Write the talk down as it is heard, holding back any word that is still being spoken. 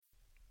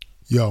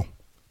Yo,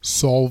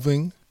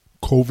 solving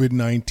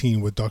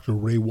COVID-19 with Dr.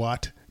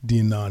 Raywat,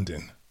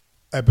 Deonandan.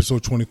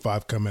 Episode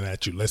 25 coming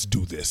at you. Let's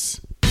do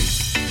this.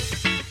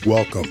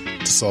 Welcome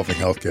to Solving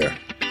Healthcare.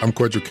 I'm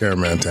Cordial Care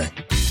Mantang.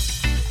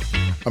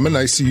 I'm an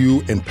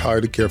ICU and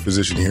palliative care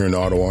physician here in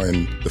Ottawa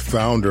and the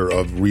founder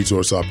of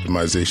Resource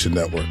Optimization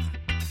Network.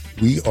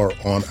 We are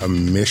on a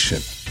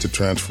mission to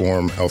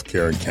transform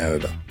healthcare in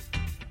Canada.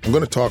 I'm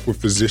going to talk with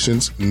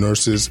physicians,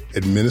 nurses,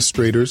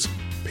 administrators,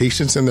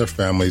 patients and their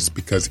families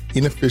because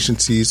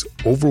inefficiencies,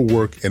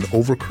 overwork, and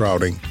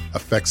overcrowding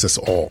affects us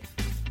all.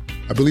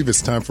 I believe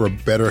it's time for a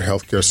better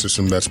healthcare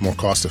system that's more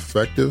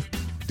cost-effective,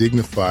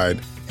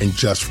 dignified, and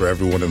just for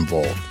everyone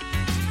involved.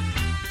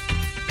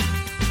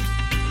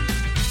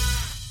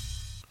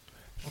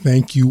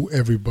 Thank you,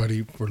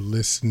 everybody, for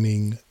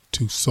listening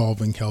to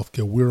Solving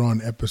Healthcare. We're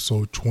on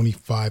episode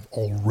 25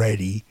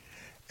 already,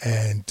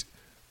 and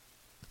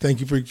thank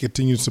you for your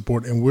continued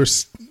support. And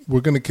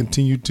we're going to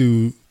continue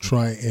to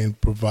try and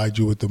provide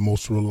you with the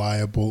most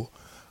reliable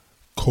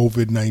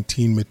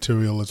COVID-19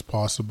 material as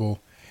possible.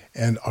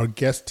 And our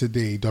guest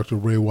today, Dr.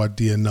 Raywat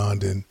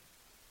Deonandan,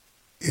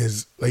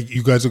 is like,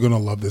 you guys are going to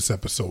love this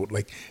episode.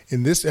 Like,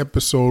 in this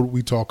episode,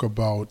 we talk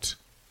about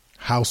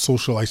how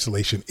social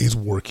isolation is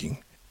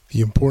working,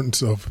 the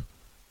importance of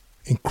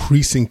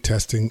increasing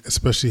testing,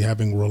 especially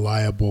having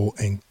reliable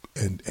and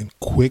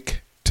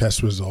quick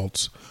test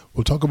results.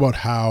 We'll talk about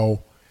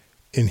how,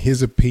 in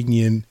his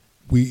opinion,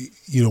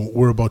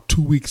 we're about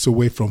 2 weeks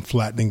away from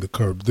flattening the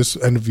curve. This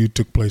interview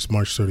took place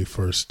March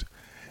 31st.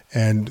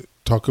 And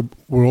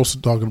we're also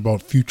talking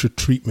about future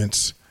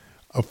treatments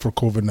for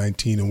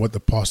COVID-19 and what the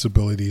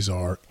possibilities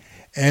are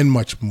and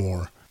much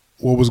more.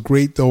 What was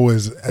great, though,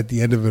 is at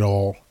the end of it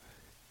all,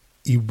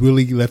 he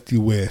really left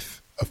you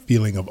with a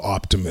feeling of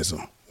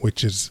optimism,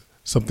 which is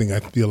something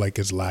I feel like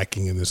is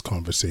lacking in this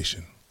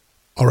conversation.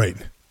 All right,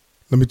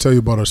 let me tell you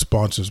about our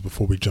sponsors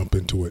before we jump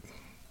into it.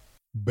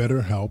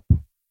 BetterHelp.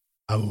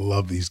 I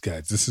love these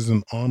guys. This is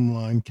an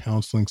online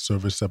counseling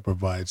service that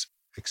provides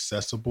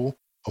accessible,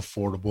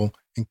 affordable,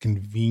 and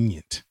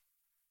convenient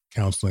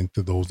counseling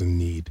to those in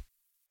need.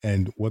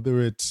 And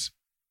whether it's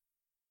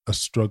a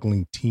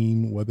struggling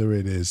teen, whether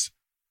it is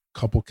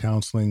couple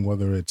counseling,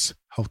 whether it's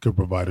healthcare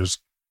providers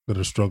that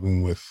are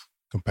struggling with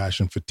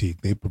compassion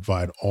fatigue, they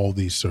provide all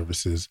these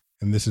services.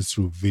 And this is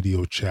through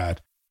video chat.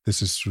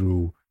 This is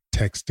through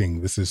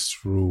texting. This is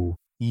through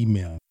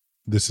email.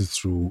 This is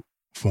through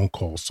phone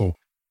calls. So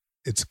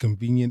it's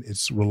convenient.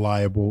 It's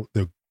reliable.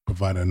 They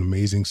provide an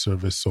amazing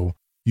service. So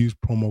use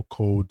promo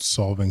code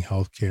Solving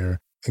Healthcare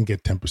and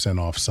get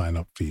 10% off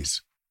sign-up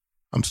fees.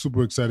 I'm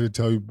super excited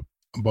to tell you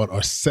about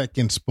our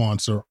second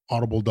sponsor,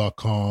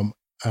 Audible.com.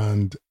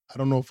 And I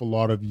don't know if a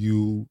lot of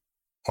you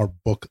are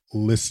book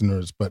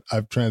listeners, but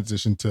I've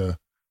transitioned to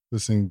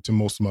listening to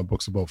most of my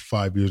books about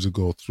 5 years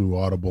ago through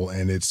Audible,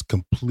 and it's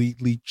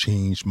completely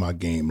changed my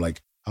game. Like,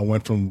 I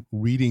went from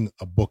reading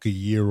a book a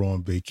year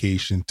on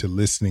vacation to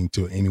listening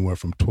to anywhere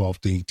from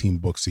 12 to 18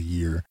 books a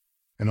year.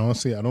 And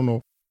honestly, I don't know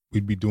if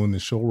we'd be doing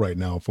this show right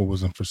now if it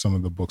wasn't for some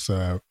of the books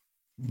that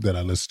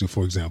I listened to,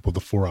 for example,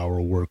 the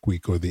 4-Hour Work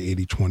Week or the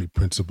 80-20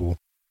 Principle.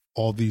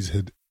 All these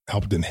had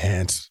helped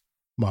enhance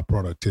my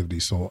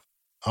productivity. So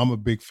I'm a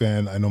big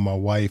fan. I know my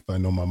wife, I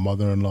know my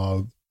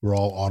mother-in-law, we're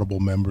all Audible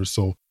members.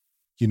 So,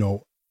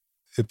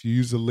 if you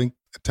use the link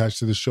attached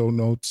to the show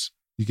notes,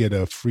 you get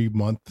a free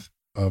month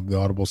of the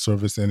Audible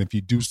service. And if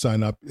you do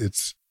sign up,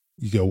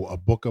 you get a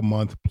book a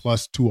month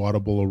plus 2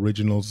 Audible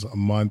originals a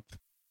month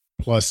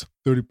plus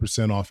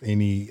 30% off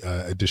any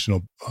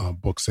additional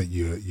books that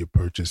you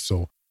purchase.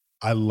 So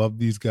I love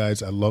these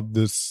guys. I love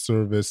this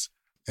service,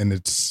 and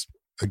it's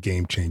a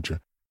game changer.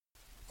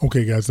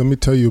 Okay, guys, let me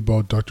tell you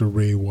about Dr.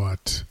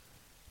 Raywat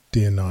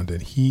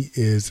Deonandan. He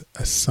is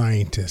a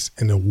scientist,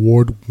 an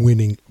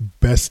award-winning,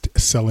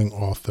 best-selling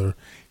author.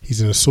 He's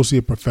an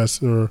associate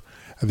professor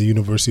at the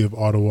University of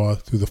Ottawa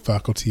through the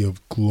Faculty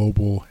of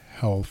Global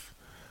Health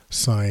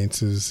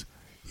Sciences.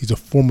 He's a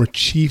former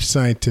chief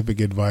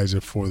scientific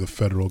advisor for the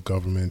federal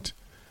government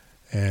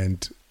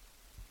and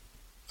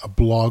a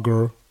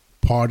blogger,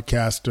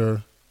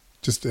 podcaster,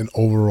 just an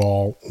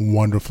overall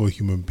wonderful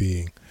human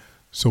being.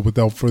 So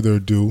without further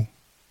ado,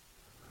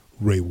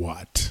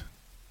 Raywat.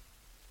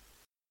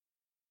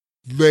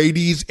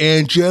 Ladies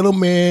and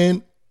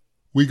gentlemen,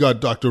 we got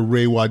Dr.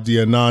 Raywat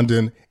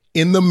Deonandan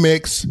in the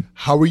mix.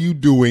 How are you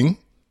doing?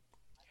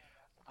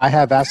 I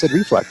have acid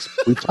reflux.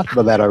 We've talked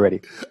about that already.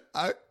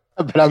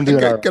 But I'm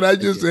doing all right. Can I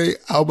just say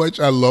how much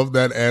I love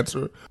that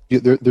answer?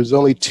 There's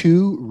only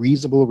 2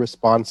 reasonable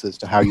responses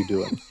to how you're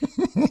doing.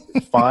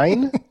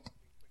 Fine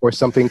or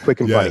something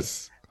quick and funny.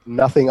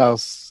 Nothing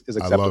else is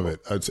acceptable. I love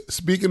it.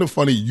 Speaking of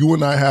funny, you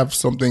and I have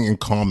something in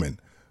common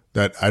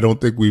that I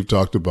don't think we've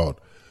talked about.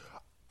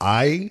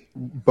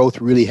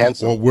 Both really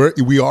handsome. Well,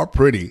 we are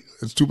pretty.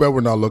 It's too bad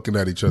we're not looking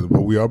at each other,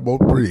 but we are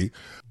both pretty.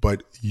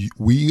 But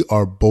we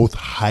are both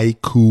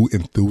haiku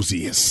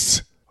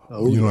enthusiasts.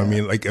 Oh, you know what I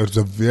mean? Like, it's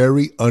a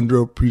very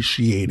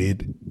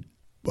underappreciated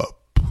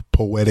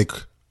poetic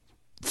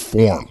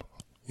form.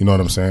 You know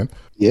what I'm saying?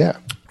 Yeah.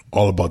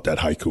 All about that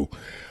haiku.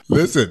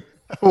 Listen,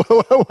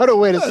 What a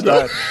way to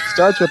start.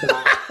 Starts with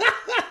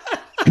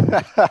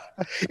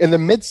in the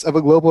midst of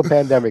a global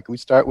pandemic, we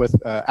start with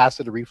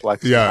acid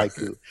reflux and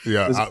haiku.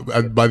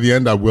 Yeah. By the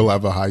end, I will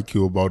have a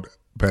haiku about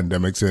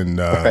pandemics and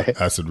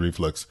acid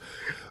reflux.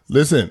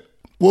 Listen,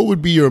 what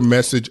would be your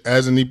message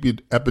as an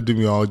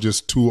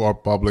epidemiologist to our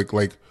public?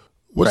 Like,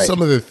 what's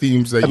some of the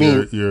themes that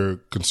you're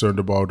concerned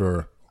about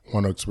or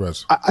want to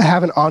express? I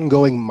have an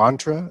ongoing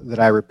mantra that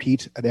I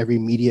repeat at every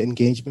media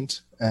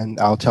engagement, and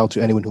I'll tell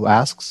to anyone who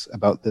asks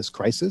about this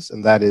crisis,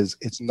 and that is,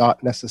 it's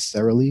not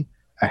necessarily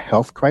a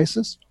health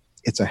crisis,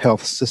 it's a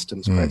health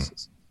systems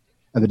crisis.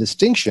 And the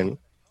distinction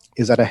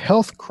is that a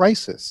health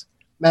crisis,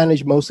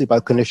 managed mostly by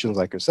clinicians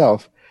like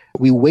yourself,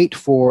 we wait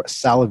for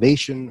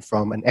salvation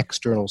from an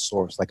external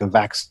source, like a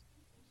vaccine.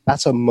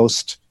 That's how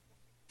most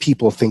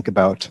people think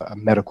about a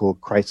medical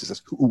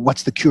crisis.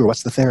 What's the cure?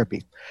 What's the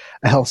therapy?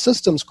 A health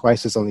systems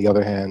crisis, on the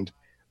other hand,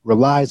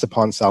 relies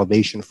upon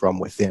salvation from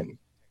within,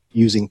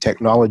 using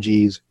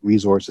technologies,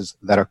 resources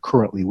that are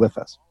currently with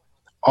us.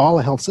 All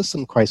a health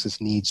system crisis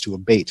needs to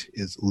abate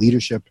is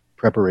leadership,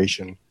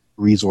 preparation,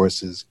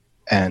 resources,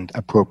 and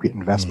appropriate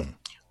investment.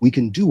 We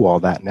can do all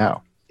that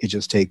now. It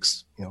just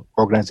takes,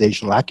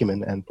 organizational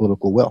acumen and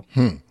political will.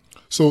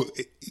 So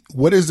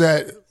what does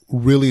that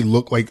really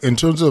look like in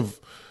terms of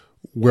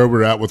where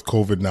we're at with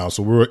COVID now?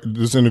 So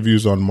this interview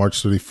is on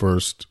March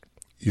 31st.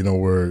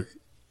 We're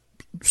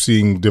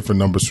seeing different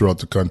numbers throughout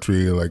the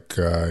country. Like,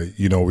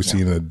 we're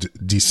seeing a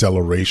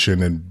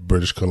deceleration in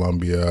British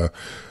Columbia.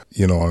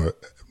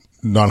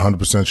 Not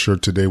 100% sure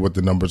today what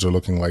the numbers are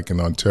looking like in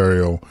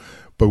Ontario.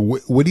 But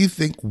what do you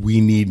think we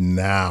need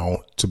now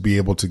to be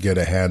able to get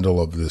a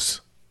handle of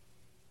this?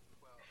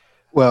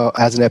 Well,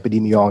 as an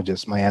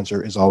epidemiologist, my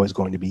answer is always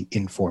going to be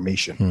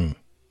information.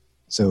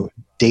 So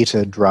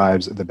data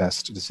drives the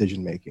best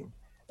decision making.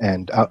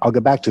 And I'll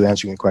get back to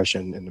answering your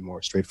question in a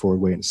more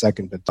straightforward way in a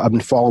second. But I've been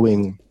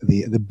following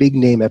the big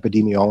name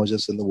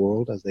epidemiologists in the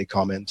world as they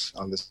comment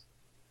on this,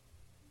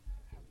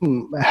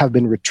 have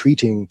been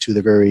retreating to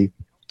the very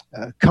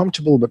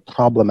comfortable but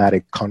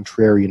problematic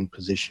contrarian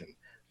position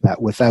that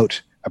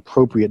without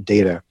appropriate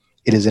data,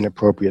 it is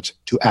inappropriate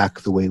to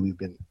act the way we've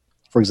been.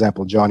 For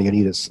example, John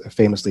Ioannidis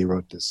famously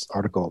wrote this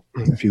article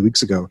a few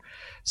weeks ago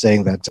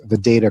saying that the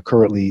data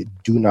currently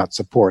do not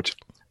support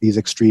these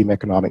extreme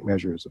economic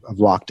measures of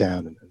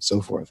lockdown and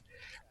so forth.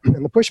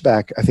 And the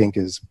pushback, I think,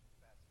 is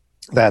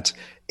that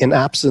in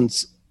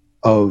absence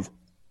of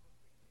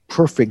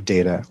perfect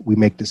data, we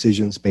make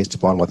decisions based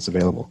upon what's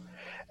available.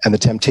 And the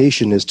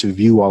temptation is to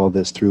view all of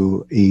this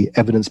through a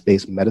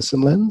evidence-based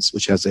medicine lens,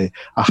 which has a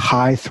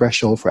high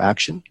threshold for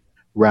action,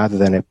 rather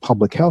than a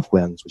public health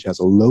lens, which has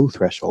a low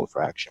threshold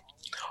for action.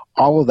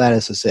 All of that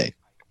is to say,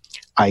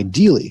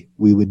 ideally,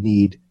 we would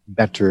need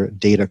better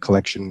data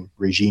collection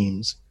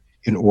regimes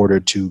in order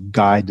to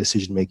guide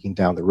decision-making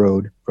down the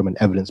road from an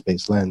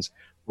evidence-based lens.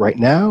 Right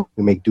now,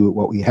 we make do with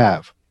what we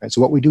have. Right?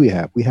 So what do we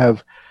have? We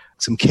have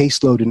some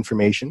caseload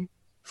information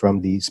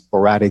from the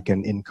sporadic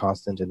and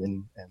inconstant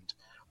and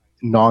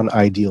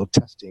non-ideal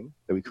testing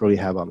that we currently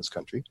have on this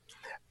country.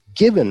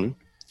 Given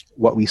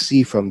what we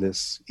see from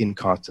this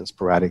inconstant,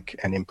 sporadic,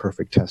 and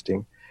imperfect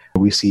testing,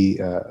 we see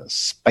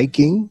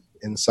spiking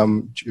in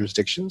some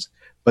jurisdictions,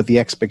 but the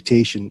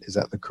expectation is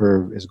that the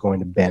curve is going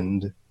to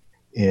bend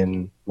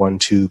in 1,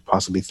 2,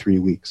 possibly 3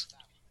 weeks.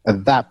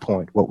 At that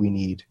point, what we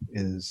need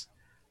is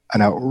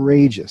an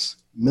outrageous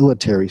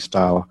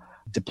military-style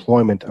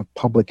deployment of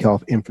public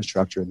health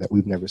infrastructure that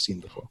we've never seen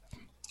before.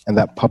 And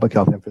that public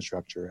health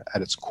infrastructure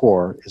at its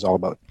core is all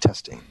about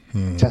testing.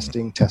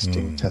 Testing.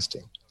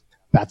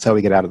 That's how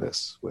we get out of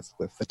this with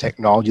the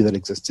technology that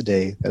exists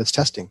today that is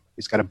testing.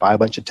 We just got to buy a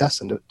bunch of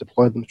tests and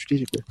deploy them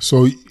strategically.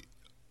 So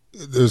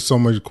there's so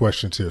many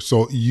questions here.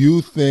 So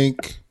you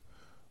think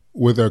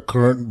with our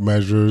current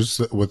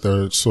measures, with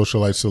our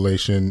social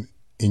isolation,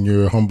 in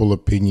your humble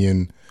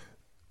opinion,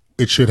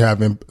 it should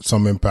have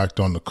some impact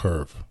on the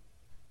curve?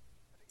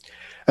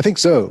 I think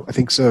so.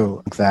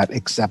 That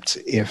except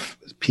if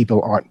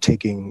people aren't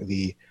taking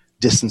the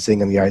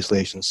distancing and the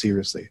isolation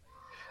seriously.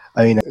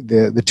 I mean,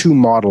 the two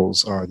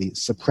models are the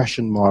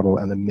suppression model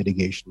and the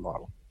mitigation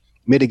model.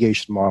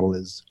 Mitigation model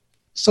is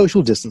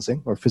social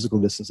distancing, or physical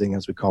distancing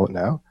as we call it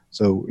now.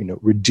 So,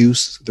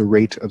 reduce the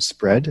rate of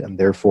spread and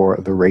therefore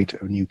the rate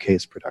of new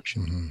case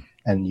production.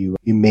 And you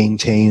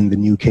maintain the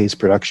new case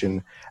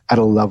production at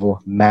a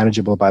level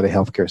manageable by the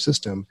healthcare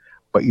system,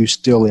 but you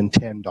still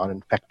intend on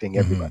infecting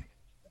everybody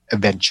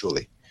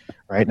eventually,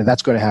 right? And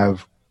that's going to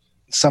have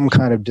some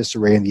kind of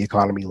disarray in the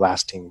economy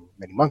lasting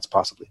many months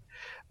possibly.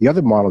 The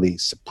other model, the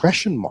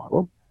suppression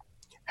model,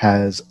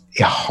 has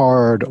a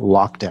hard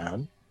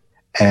lockdown,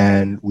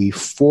 and we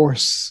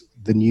force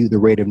the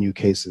rate of new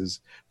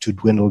cases to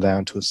dwindle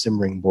down to a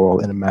simmering boil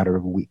in a matter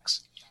of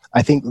weeks.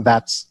 I think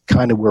that's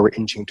kind of where we're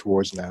inching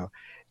towards now.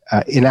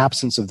 In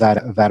absence of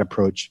that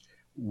approach,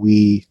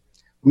 we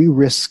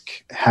risk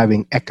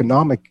having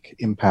economic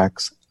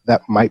impacts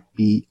that might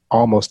be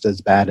almost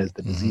as bad as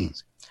the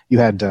disease. You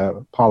had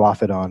Paul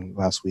Offit on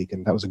last week,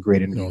 and that was a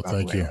great interview.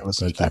 Thank you. I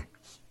listened to that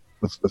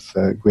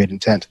with great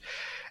intent.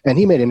 And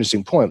he made an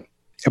interesting point.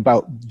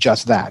 about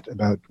just that,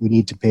 about we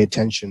need to pay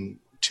attention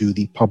to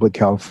the public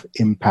health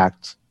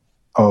impact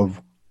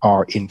of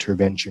our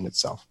intervention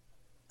itself.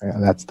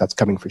 That's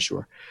coming for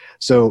sure.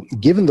 So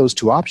given those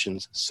two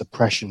options,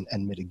 suppression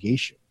and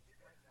mitigation,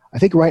 I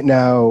think right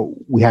now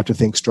we have to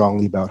think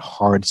strongly about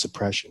hard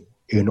suppression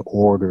in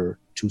order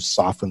to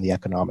soften the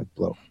economic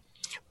blow.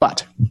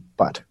 But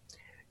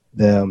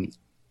the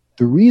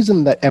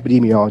reason that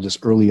epidemiologists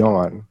early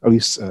on, at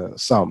least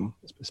some,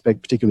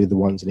 particularly the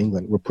ones in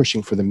England, were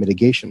pushing for the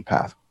mitigation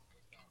path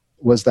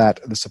was that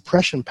the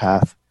suppression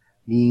path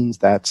means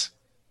that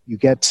you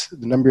get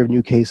the number of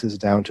new cases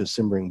down to a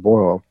simmering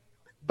boil,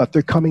 but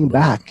they're coming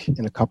back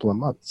in a couple of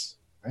months,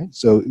 right?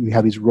 So you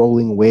have these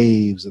rolling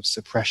waves of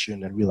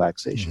suppression and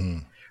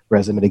relaxation,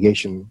 whereas the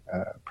mitigation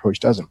approach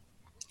doesn't.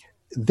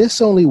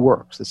 This only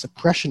works, the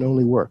suppression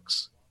only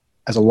works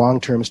as a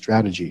long-term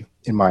strategy,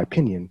 in my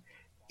opinion,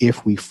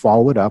 if we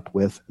follow it up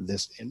with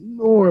this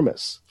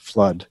enormous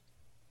flood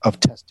of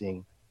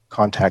testing,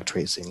 contact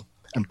tracing,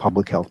 and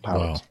public health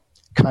powers. Wow.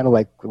 Kind of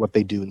like what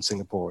they do in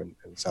Singapore and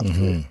South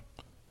Korea.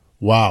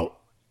 Wow.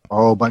 A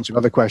whole bunch of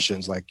other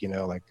questions like,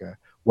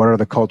 what are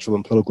the cultural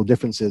and political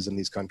differences in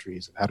these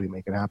countries and how do we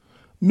make it happen?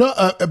 No,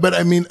 but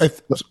I mean,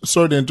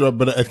 sorry to interrupt,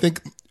 but I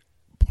think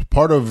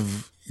part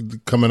of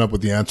coming up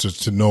with the answers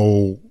to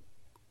know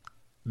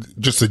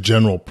just the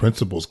general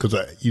principles, because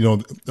a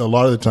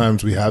lot of the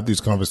times we have these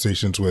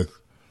conversations with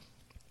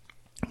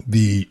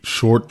the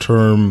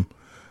short-term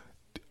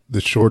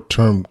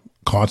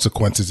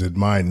consequences in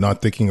mind,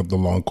 not thinking of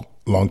the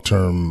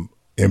long-term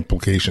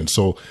implications.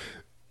 So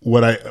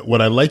what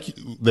I like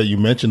that you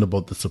mentioned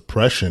about the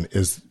suppression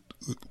is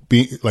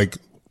being like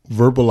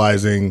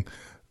verbalizing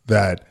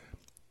that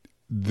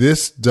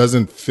this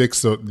doesn't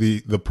fix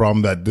the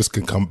problem, that this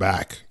can come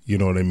back. You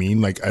know what I mean?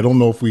 Like, I don't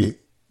know if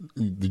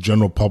the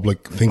general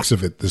public thinks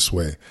of it this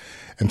way.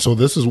 And so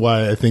this is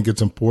why I think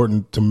it's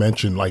important to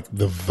mention like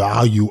the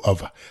value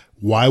of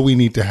why we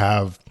need to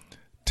have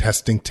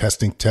testing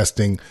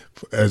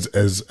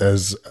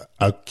as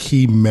a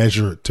key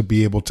measure to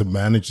be able to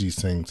manage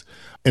these things.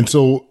 And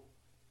so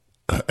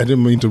I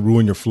didn't mean to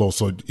ruin your flow,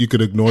 so you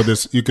could ignore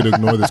this. You could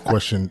ignore this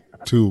question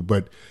too.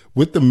 But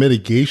with the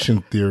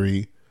mitigation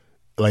theory,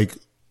 like,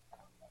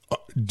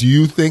 do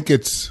you think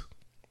it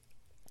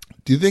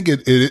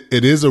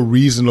is a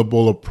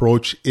reasonable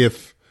approach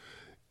if,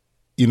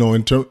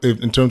 in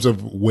terms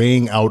of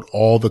weighing out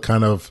all the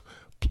kind of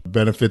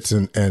benefits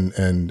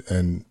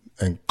and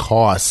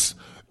costs,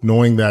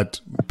 knowing that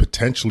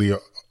potentially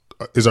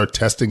is our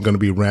testing going to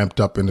be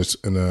ramped up in a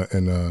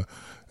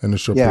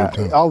short period of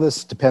time? All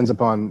this depends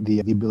upon the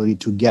ability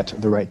to get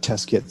the right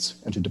test kits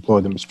and to deploy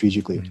them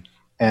strategically.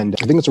 And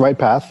I think it's the right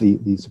path,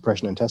 the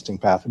suppression and testing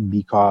path,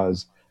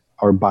 because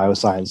our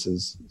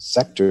biosciences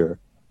sector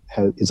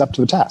is up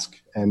to the task.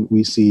 And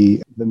we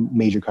see the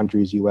major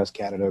countries, US,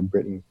 Canada,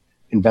 Britain,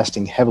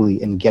 investing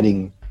heavily in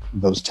getting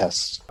those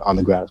tests on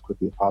the ground as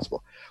quickly as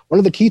possible. One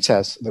of the key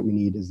tests that we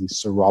need is the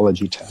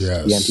serology test,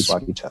 the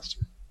antibody test.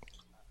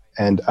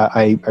 And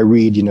I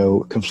read,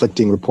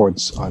 conflicting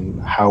reports on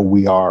how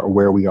we are or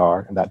where we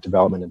are in that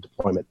development and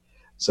deployment.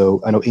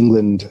 So I know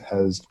England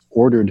has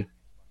ordered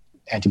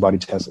antibody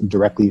tests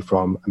directly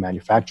from a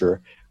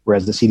manufacturer,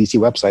 whereas the CDC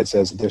website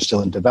says they're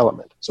still in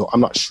development. So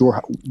I'm not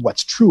sure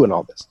what's true in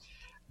all this.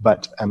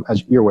 But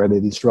as you're aware, the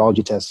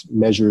serology test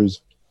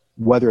measures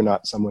whether or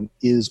not someone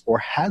is or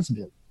has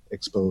been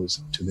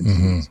exposed to the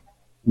disease,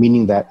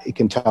 meaning that it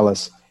can tell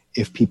us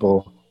if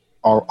people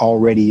are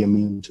already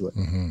immune to it.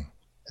 And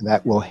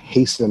that will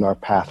hasten our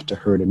path to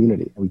herd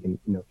immunity. And we can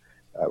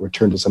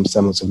return to some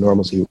semblance of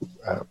normalcy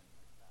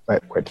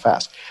quite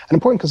fast. An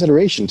important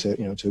consideration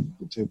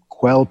to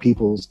quell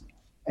people's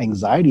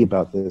anxiety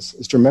about this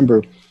is to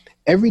remember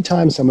every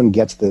time someone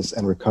gets this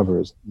and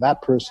recovers,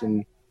 that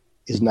person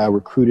is now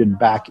recruited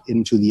back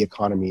into the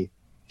economy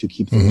to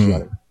keep things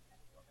running.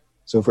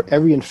 So for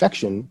every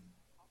infection,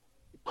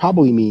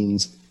 probably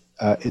means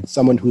it's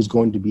someone who's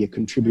going to be a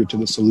contributor to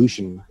the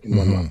solution in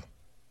 1 month.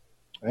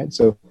 Right?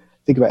 So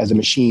think about it as a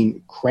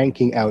machine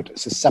cranking out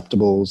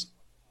susceptibles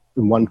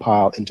from one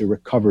pile into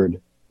recovered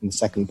in the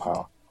second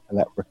pile. And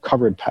that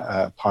recovered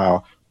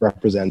pile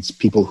represents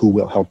people who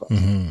will help us.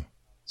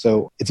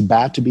 So it's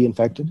bad to be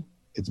infected.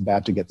 It's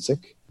bad to get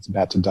sick. It's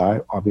bad to die,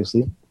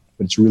 obviously,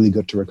 but it's really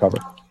good to recover.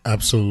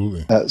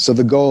 Absolutely. So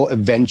the goal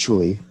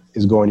eventually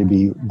is going to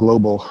be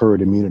global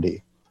herd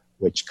immunity,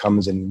 which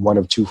comes in one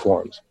of two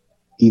forms.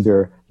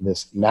 Either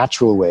this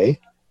natural way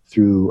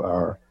through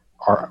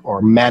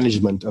our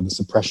management of the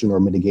suppression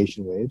or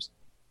mitigation waves,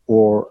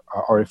 or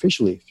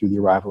artificially through the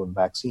arrival of a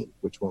vaccine,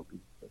 which won't be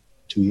for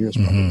 2 years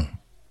probably.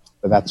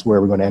 But that's where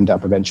we're going to end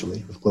up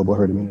eventually with global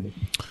herd immunity.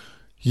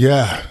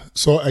 Yeah.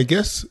 So I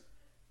guess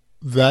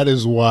that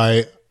is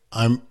why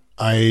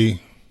I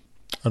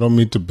don't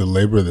mean to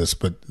belabor this,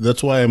 but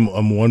that's why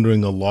I'm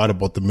wondering a lot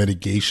about the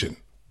mitigation.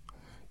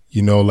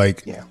 In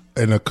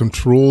a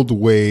controlled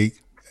way,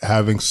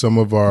 having some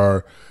of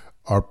our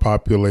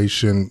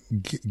population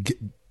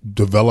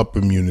develop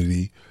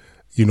immunity.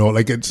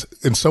 It's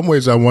in some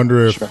ways I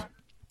wonder if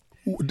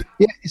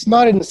Yeah, it's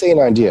not an insane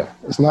idea.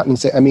 It's not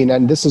insane. I mean,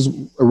 and this is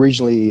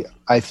originally,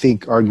 I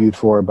think, argued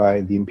for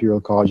by the Imperial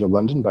College of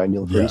London, by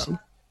Neil Ferguson.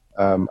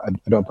 I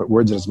don't put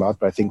words in his mouth,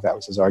 but I think that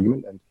was his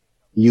argument. And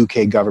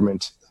UK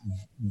government,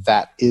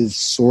 that is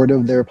sort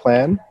of their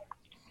plan,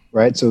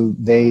 right? So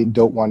they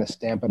don't want to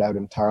stamp it out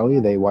entirely.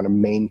 They want to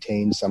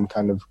maintain some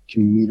kind of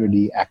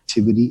community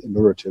activity in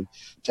order to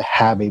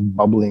have a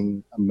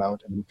bubbling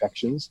amount of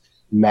infections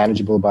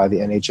manageable by the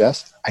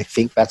NHS. I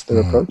think that's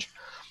their approach.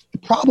 The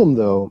problem,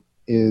 though,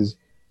 is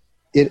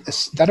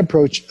that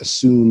approach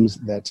assumes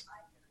that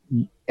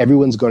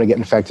everyone's going to get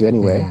infected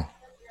anyway,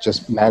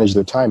 just manage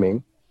their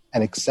timing,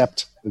 and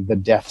accept the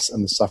deaths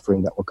and the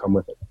suffering that will come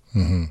with it.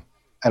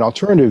 An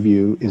alternative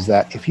view is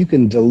that if you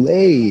can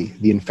delay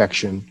the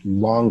infection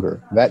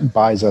longer, that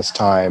buys us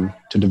time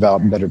to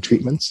develop better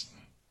treatments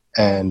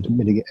and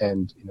mitigate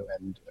and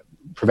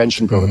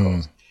prevention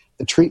protocols.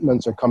 The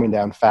treatments are coming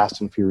down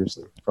fast and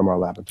furiously from our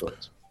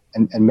laboratories,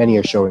 and many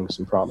are showing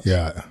some promise.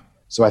 Yeah.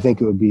 So I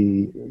think it would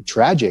be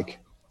tragic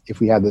if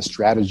we had this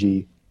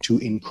strategy to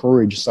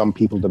encourage some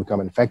people to become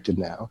infected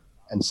now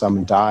and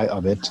some die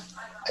of it,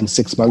 and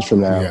 6 months from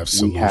now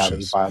we have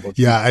a viable treatment.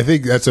 Yeah, I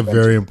think that's a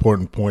very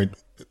important point.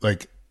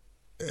 Like,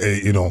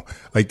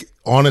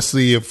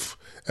 honestly, I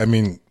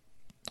don't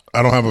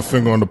have a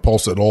finger on the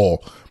pulse at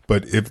all,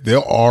 but if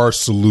there are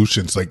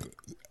solutions,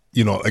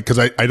 because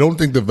I don't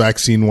think the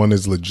vaccine one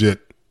is legit,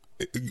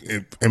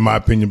 in my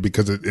opinion,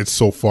 because it's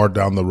so far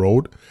down the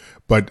road.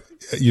 But,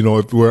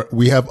 if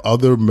we have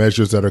other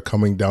measures that are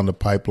coming down the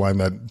pipeline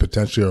that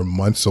potentially are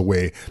months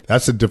away,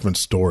 that's a different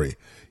story,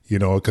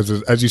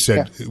 because as you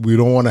said, we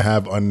don't want to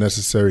have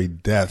unnecessary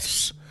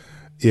deaths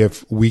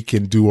if we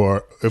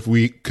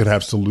could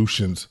have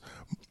solutions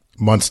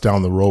months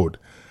down the road.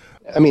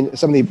 I mean,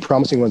 some of the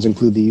promising ones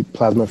include the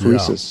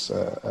plasmapheresis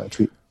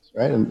treatments,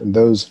 right? And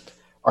those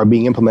are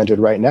being implemented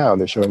right now.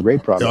 They're showing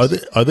great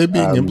promise. Are they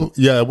being implemented?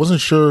 Yeah, I wasn't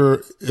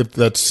sure if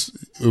it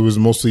was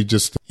mostly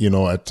just,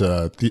 well,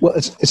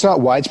 it's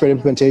not widespread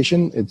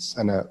implementation. It's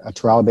on a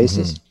trial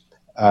basis.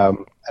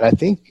 And I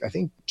think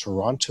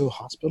Toronto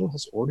Hospital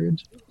has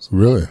ordered some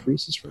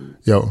plasmapheresis from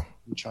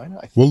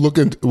China. We'll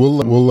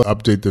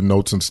update the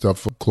notes and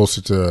stuff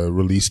closer to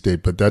release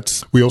date,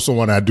 but we also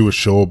want to do a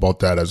show about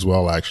that as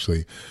well,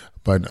 actually.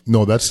 But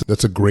no,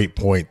 that's a great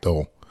point,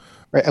 though.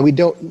 Right, and we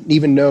don't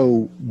even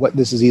know what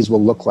this disease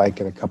will look like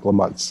in a couple of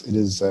months. It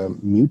is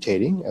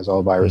mutating, as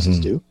all viruses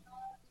do.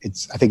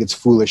 I think it's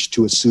foolish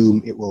to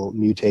assume it will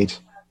mutate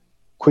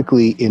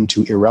quickly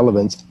into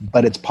irrelevance,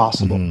 but it's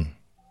possible.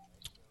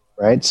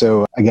 Right?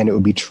 So again, it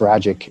would be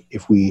tragic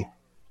if we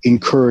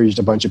encouraged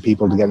a bunch of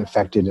people to get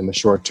infected in the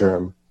short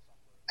term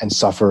and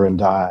suffer and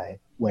die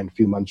when a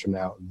few months from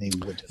now they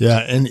would. Yeah,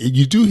 and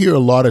you do hear a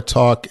lot of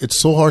talk. It's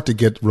so hard to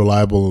get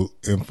reliable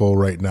info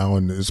right now,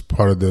 and it's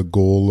part of the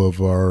goal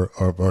of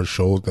our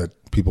show that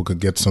people could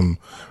get some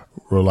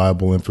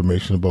reliable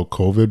information about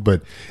COVID.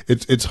 But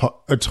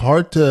it's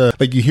hard to,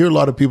 you hear a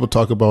lot of people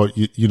talk about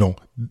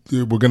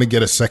we're going to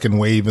get a second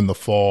wave in the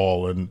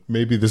fall, and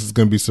maybe this is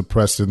going to be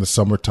suppressed in the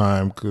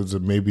summertime because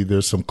maybe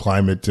there's some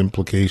climate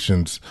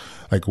implications.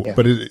 But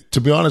to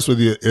be honest with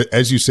you,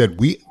 as you said,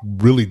 we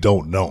really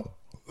don't know.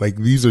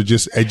 These are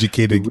just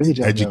educated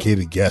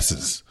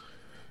guesses,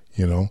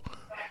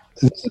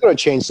 This is going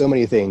to change so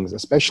many things,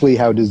 especially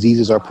how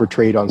diseases are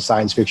portrayed on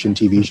science fiction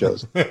TV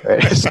shows.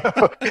 Right?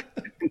 So,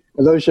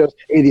 those shows,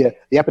 hey,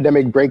 the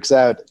epidemic breaks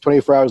out,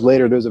 24 hours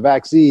later, there's a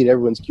vaccine,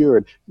 everyone's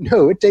cured.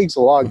 No, it takes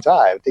a long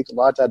time. It takes a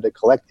long time to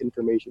collect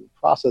information,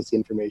 process the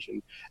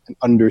information, and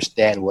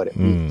understand what it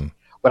means.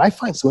 What I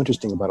find so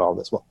interesting about all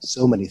this, well,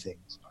 so many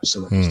things are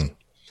so interesting.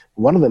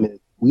 One of them is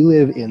we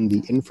live in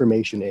the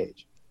information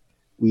age.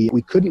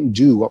 We couldn't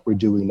do what we're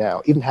doing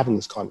now, even having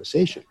this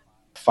conversation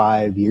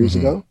 5 years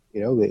ago.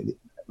 It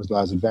was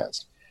not as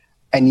advanced.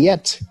 And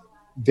yet,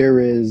 there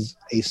is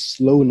a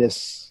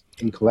slowness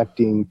in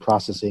collecting,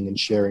 processing, and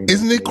sharing.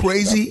 Isn't it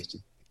crazy?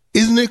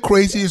 Isn't it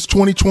crazy? It's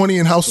 2020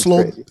 and how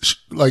slow,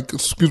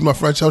 excuse my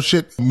French, how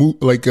shit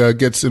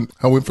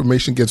how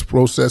information gets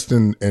processed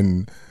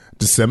and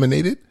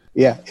disseminated.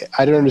 Yeah,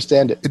 I don't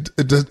understand it.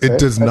 It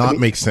does not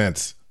make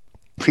sense.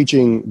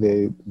 Preaching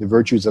the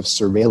virtues of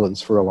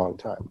surveillance for a long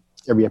time.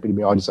 Every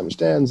epidemiologist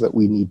understands that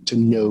we need to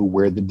know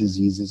where the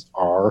diseases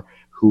are,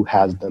 who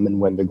has them, and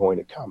when they're going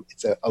to come.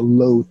 It's a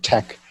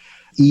low-tech,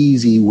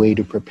 easy way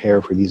to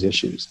prepare for these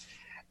issues.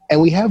 And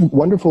we have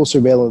wonderful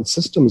surveillance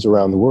systems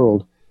around the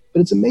world,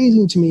 but it's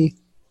amazing to me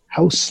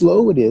how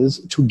slow it is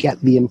to get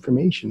the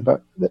information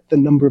about the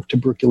number of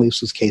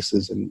tuberculosis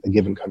cases in a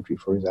given country,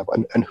 for example,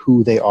 and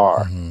who they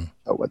are,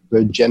 what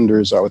their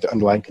genders are, what their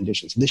underlying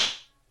conditions.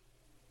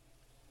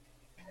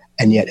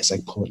 And yet it's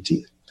like pulling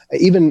teeth.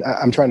 Even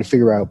I'm trying to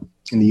figure out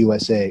in the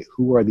USA,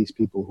 who are these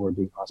people who are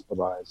being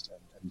hospitalized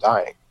and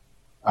dying?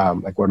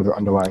 What are their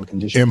underlying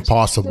conditions?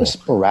 Impossible.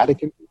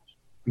 Sporadic information.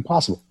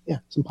 Impossible. Yeah,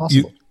 it's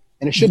impossible.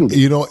 And it shouldn't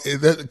be.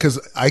 Because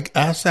I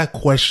asked that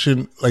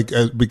question,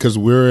 because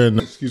we're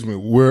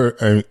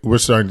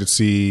starting to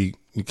see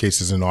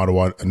cases in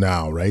Ottawa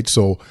now, right?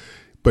 So,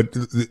 but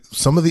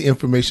some of the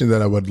information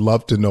that I would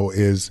love to know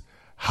is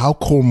how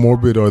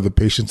comorbid are the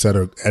patients that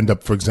end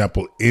up, for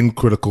example, in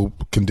critical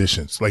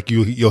conditions? Like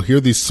you'll hear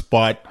these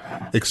spot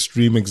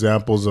extreme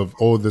examples of,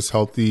 oh, this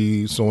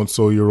healthy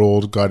so-and-so year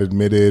old got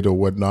admitted or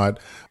whatnot.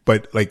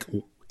 But like,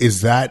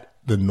 is that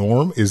the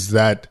norm? Is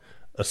that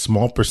a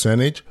small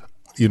percentage?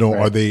 Right.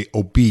 Are they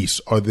obese?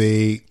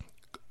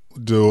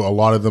 Do a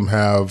lot of them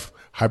have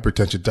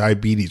hypertension,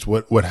 diabetes,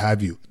 what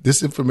have you?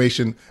 This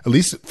information, at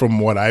least from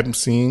what I'm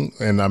seeing,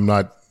 and I'm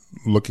not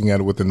looking at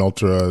it with an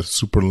ultra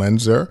super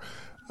lens there,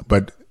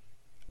 but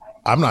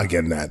I'm not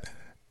getting that.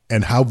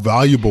 And how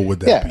valuable would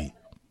that be?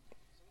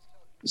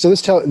 So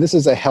this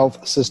is a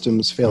health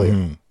systems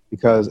failure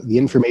because the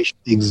information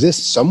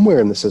exists somewhere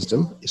in the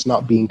system. It's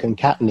not being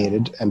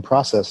concatenated and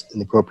processed in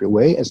the appropriate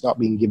way. It's not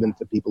being given to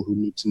the people who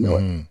need to know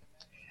it.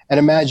 And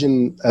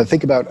imagine,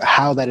 think about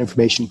how that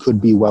information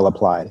could be well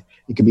applied.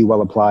 It could be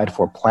well applied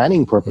for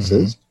planning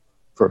purposes,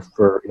 for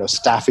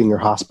staffing your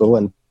hospital,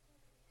 and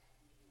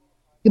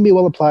it can be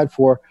well applied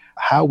for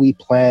how we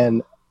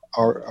plan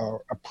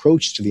our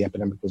approach to the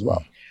epidemic as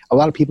well. A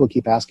lot of people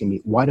keep asking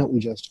me, why don't we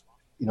just,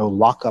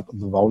 lock up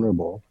the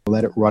vulnerable,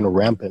 let it run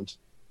rampant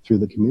through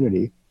the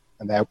community,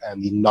 and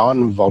the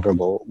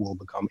non-vulnerable will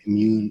become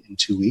immune in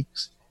 2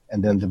 weeks,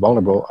 and then the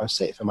vulnerable are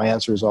safe. And my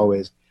answer is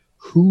always,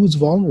 who's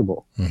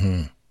vulnerable?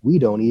 We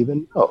don't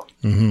even know,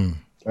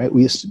 right?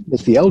 We assume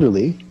it's the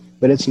elderly,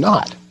 but it's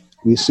not.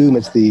 We assume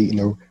it's the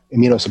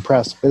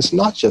immunosuppressed, but it's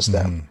not just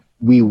them.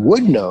 We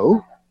would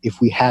know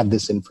if we had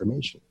this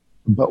information,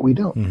 but we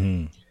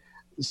don't.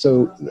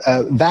 So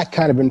that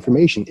kind of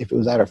information, if it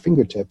was at our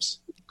fingertips,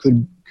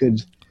 could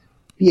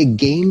be a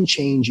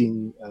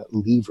game-changing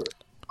lever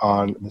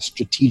on the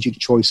strategic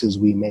choices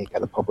we make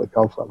at a public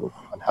health level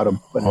on how to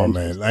put an end to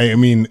this. I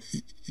mean,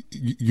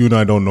 you and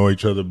I don't know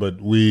each other,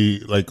 but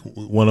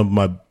one of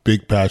my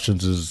big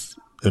passions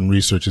in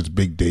research is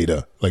big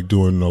data, like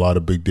doing a lot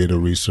of big data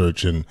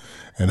research and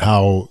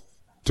how,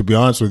 to be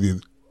honest with you,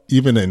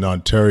 even in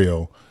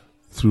Ontario,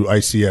 through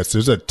ICS,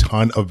 there's a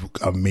ton of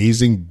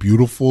amazing,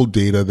 beautiful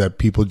data that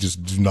people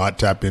just do not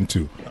tap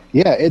into.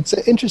 Yeah, it's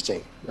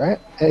interesting, right?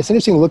 And it's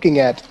interesting looking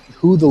at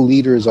who the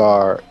leaders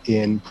are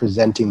in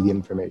presenting the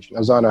information. I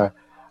was on I'm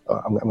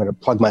going to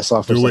plug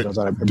myself for a second. I was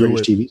on a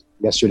British TV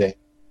yesterday,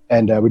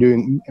 and we're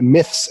doing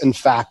myths and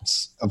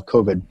facts of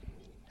COVID.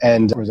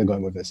 And where's I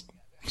going with this?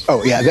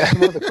 Oh, yeah.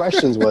 One of the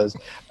questions was,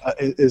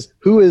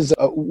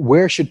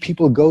 where should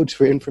people go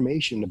for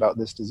information about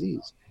this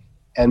disease?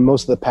 And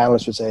most of the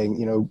panelists were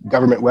saying,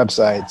 government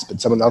websites, but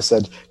someone else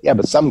said, yeah,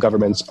 but some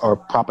governments are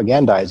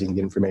propagandizing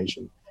the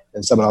information.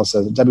 And someone else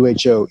says,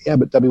 WHO, yeah,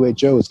 but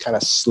WHO is kind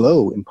of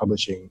slow in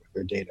publishing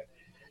their data.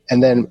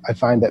 And then I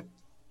find that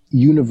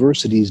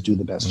universities do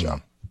the best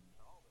job.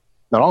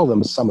 Not all of them,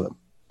 but some of them.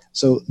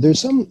 So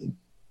there's some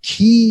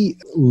key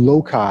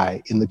loci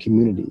in the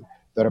community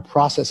that are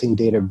processing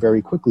data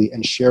very quickly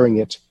and sharing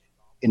it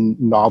in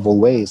novel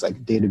ways,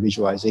 like data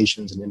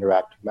visualizations and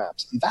interactive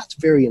maps. And that's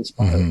very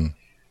inspiring.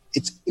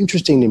 It's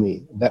interesting to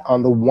me that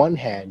on the one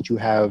hand, you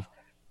have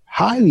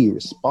highly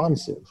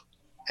responsive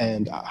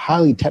and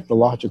highly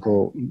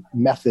technological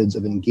methods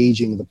of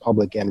engaging the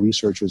public and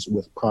researchers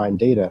with prime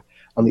data.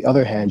 On the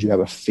other hand, you have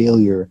a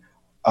failure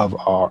of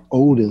our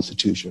old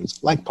institutions,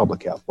 like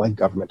public health, like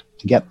government,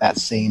 to get that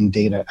same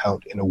data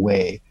out in a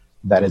way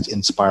that is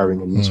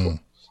inspiring and useful.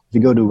 If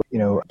you go to,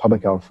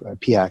 public health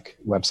PIAC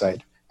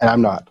website, and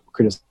I'm not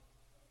criticizing,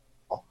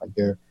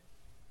 like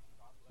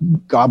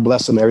God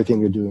bless them, everything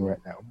they're doing right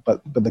now.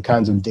 But the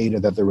kinds of data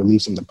that they're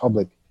releasing to the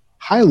public,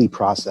 highly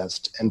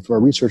processed. And from a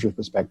researcher's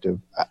perspective,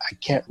 I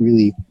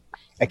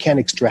can't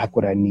extract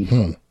what I need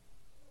from it.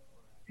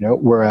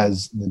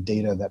 Whereas the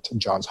data that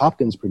Johns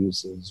Hopkins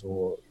produces,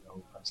 or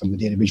some of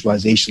the data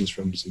visualizations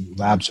from some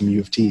labs from U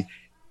of T,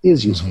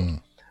 is useful.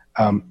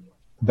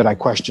 But I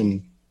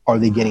question, are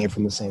they getting it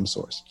from the same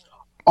source?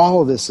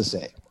 All of this to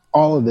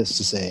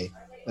say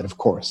that, of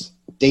course,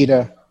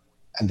 data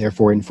and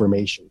therefore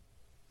information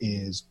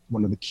is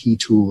one of the key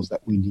tools that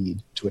we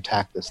need to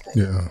attack this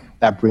thing.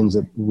 That brings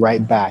it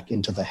right back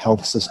into the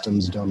health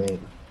systems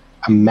domain,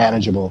 a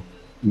manageable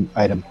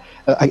item.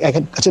 I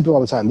tell people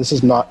all the time, this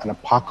is not an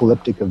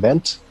apocalyptic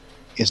event.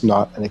 It's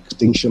not an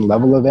extinction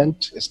level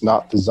event. It's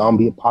not the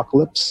zombie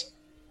apocalypse.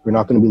 We're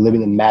not going to be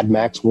living in Mad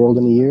Max world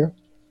in a year.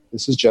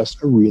 This is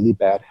just a really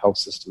bad health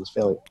systems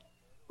failure.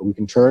 But we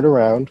can turn it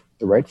around with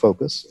the right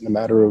focus in a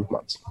matter of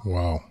months.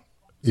 Wow.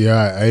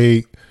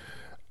 Yeah,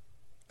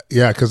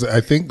 because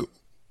I think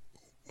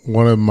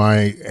one of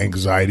my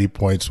anxiety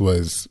points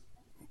was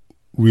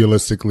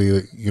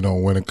realistically,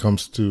 when it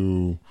comes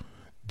to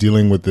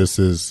dealing with this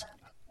is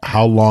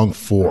how long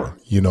for,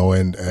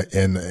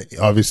 and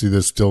obviously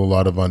there's still a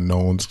lot of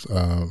unknowns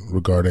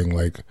regarding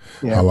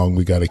how long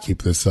we got to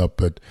keep this up.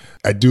 But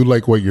I do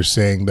like what you're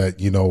saying that,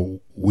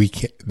 we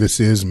can't, this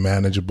is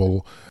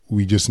manageable.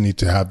 We just need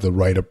to have the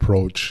right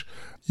approach.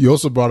 You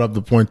also brought up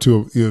the point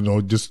too,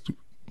 just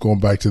going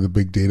back to the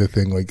big data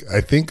thing.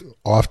 I think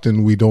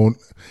often we don't,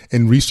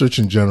 in research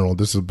in general,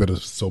 this is a bit of a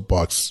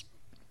soapbox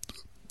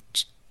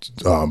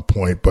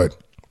point, but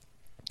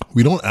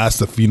we don't ask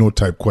the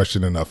phenotype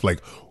question enough.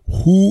 Like,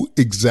 who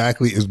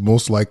exactly is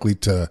most likely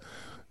to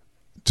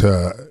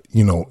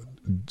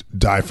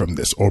die from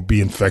this or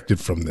be infected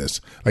from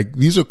this? Like,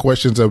 these are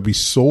questions that would be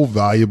so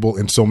valuable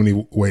in so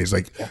many ways.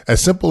 Like,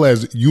 as simple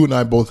as you and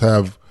I both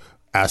have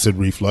acid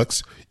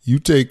reflux. We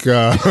take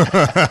the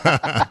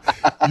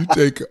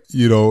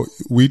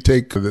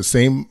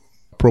same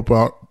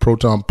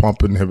proton pump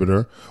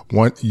inhibitor.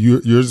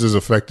 Yours is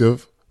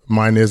effective,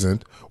 mine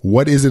isn't.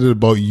 What is it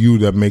about you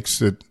that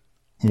makes it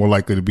more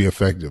likely to be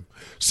effective?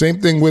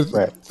 Same thing with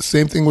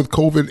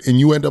COVID, and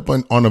you end up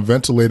on a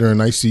ventilator in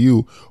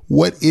ICU.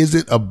 What is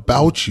it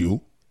about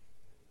you,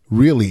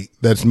 really,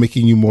 that's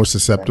making you more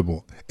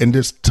susceptible? And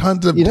there's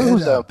tons of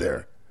data out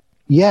there.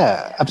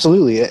 Yeah,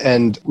 absolutely.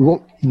 And we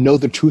won't know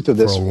the truth of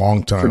this for a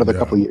long time, for another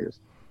couple of years.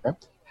 Right?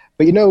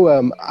 But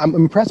I'm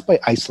impressed by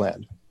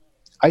Iceland.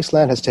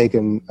 Iceland has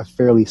taken a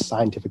fairly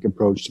scientific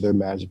approach to their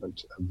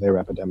management of their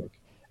epidemic.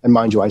 And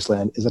mind you,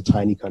 Iceland is a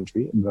tiny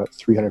country, about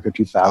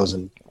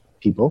 350,000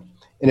 people.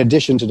 In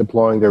addition to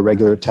deploying their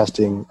regular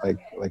testing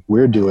like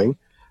we're doing,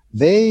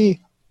 they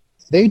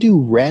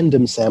do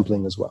random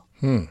sampling as well.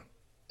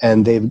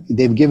 And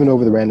they've given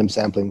over the random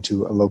sampling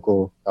to a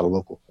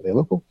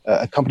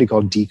company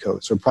called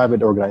Decode. So a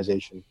private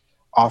organization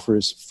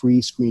offers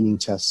free screening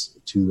tests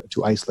to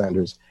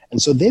Icelanders. And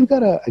so they've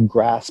got a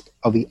grasp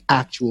of the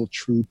actual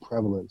true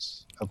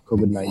prevalence of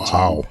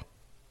COVID-19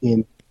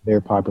 in their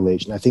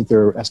population. I think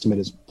their estimate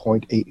is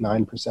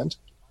 0.89%,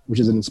 which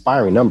is an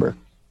inspiring number.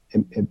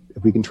 If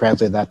we can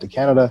translate that to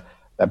Canada,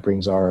 that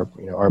brings our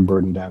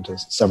burden down to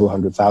several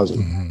hundred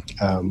thousand.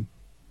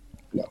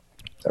 Is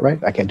that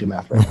right? I can't do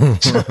math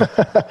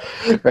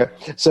right. Right.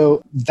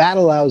 So that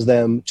allows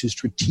them to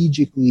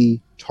strategically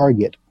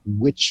target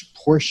which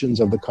portions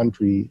of the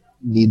country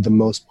need the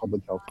most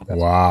public health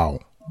investment. Wow.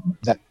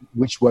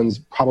 Which ones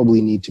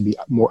probably need to be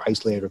more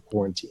isolated or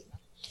quarantined.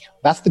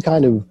 That's the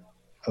kind of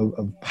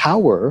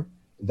power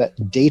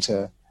that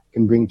data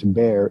can bring to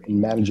bear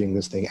in managing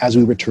this thing as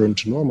we return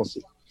to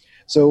normalcy.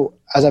 So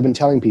as I've been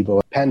telling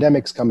people,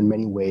 pandemics come in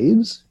many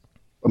waves,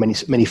 or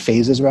many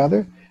phases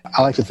rather.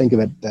 I like to think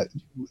of it that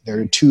there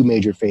are two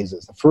major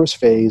phases. The first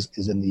phase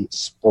is in the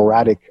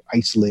sporadic,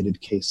 isolated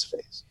case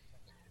phase.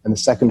 And the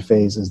second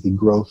phase is the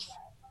growth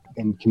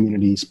and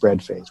community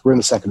spread phase. We're in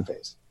the second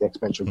phase, the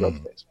exponential growth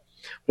phase.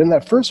 But in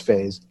that first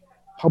phase,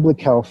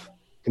 public health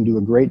can do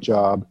a great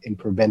job in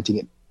preventing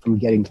it from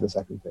getting to the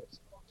second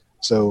phase.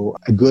 So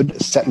a good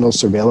sentinel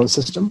surveillance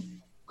system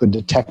could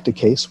detect a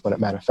case when it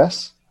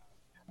manifests.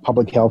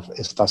 Public health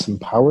is thus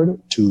empowered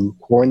to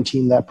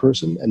quarantine that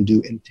person and do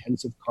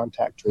intensive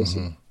contact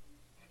tracing.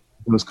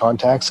 Those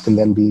contacts can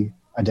then be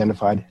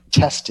identified,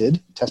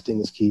 tested, testing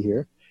is key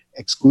here,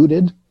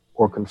 excluded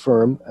or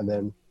confirmed, and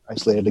then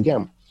isolated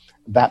again.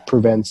 That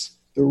prevents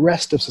the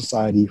rest of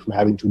society from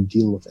having to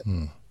deal with it.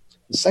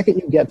 The second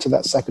you get to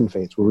that second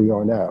phase, where we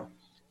are now,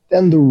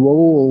 then the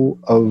role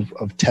of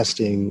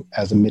testing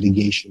as a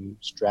mitigation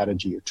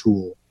strategy or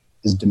tool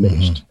is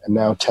diminished. And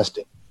now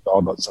testing is all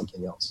about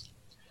something else.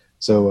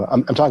 So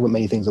I'm talking about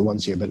many things at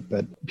once here,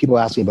 but people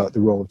ask me about the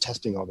role of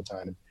testing all the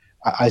time. And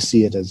I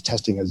see it as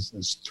testing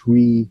as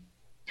three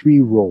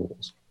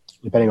roles,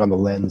 depending on the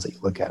lens that you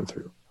look at it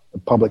through. The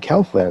public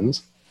health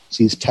lens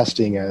sees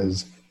testing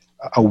as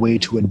a way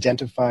to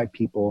identify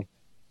people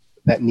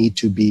that need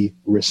to be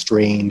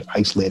restrained,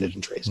 isolated,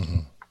 and traced.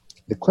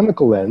 The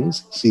clinical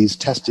lens sees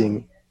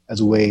testing as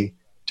a way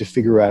to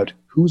figure out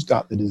who's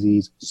got the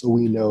disease so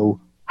we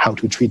know how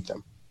to treat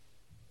them.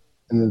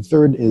 And the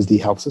third is the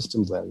health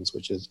systems lens,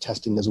 which is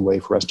testing as a way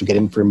for us to get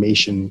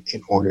information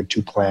in order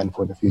to plan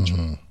for the future.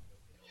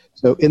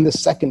 So in the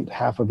second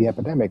half of the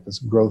epidemic, this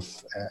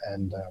growth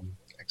and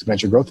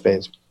exponential growth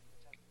phase,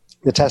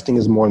 the testing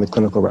is more in the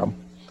clinical realm.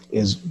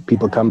 Is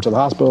people come to the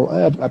hospital,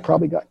 I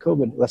probably got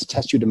COVID, let's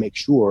test you to make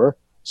sure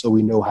so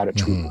we know how to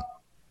treat you.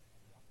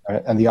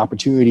 Right? And the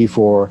opportunity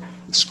for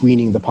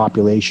screening the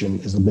population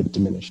is a bit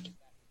diminished.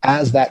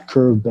 As that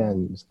curve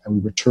bends and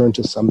we return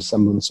to some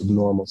semblance of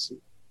normalcy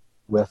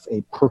with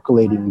a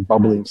percolating,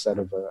 bubbling set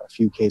of a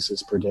few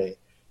cases per day,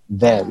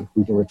 then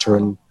we can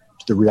return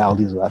to the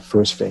realities of that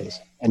first phase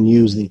and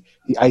use the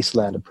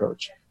Iceland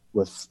approach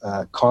with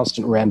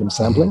constant random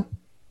sampling,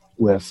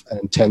 with an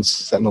intense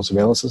sentinel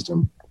surveillance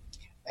system,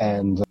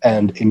 and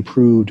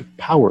improved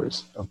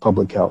powers of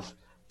public health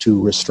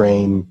to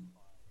restrain,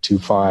 to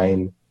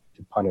fine,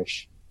 to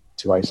punish,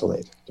 to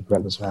isolate, to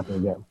prevent this from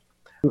happening again.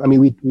 I mean,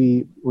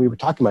 we were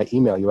talking about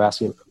email. You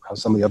asked me how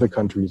some of the other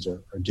countries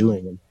are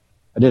doing, and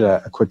I did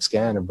a quick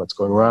scan of what's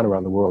going on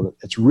around the world.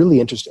 It's really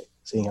interesting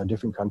seeing how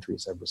different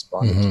countries have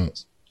responded to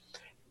this.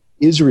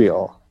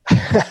 Israel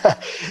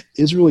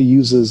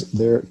uses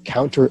their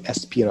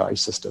counter-espionage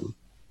system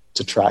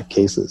to track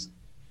cases,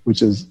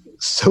 which is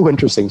so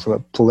interesting from a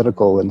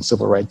political and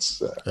civil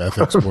rights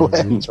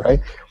lens, right?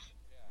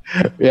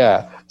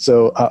 Yeah.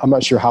 So I'm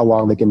not sure how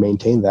long they can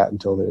maintain that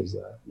until there's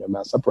a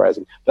mass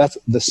uprising. That's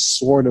the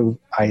sort of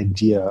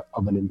idea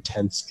of an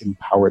intense,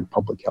 empowered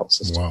public health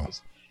system. Wow.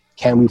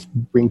 Can we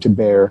bring to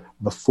bear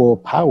the full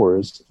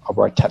powers of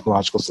our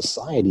technological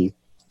society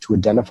to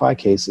identify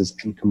cases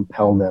and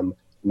compel them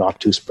not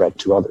to spread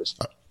to others.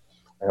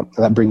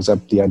 That brings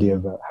up the idea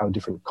of how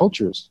different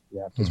cultures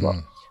react as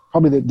well.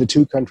 Probably the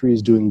two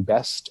countries doing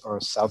best are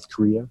South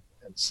Korea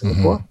and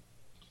Singapore.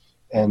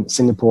 And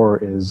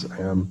Singapore is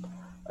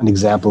an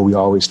example we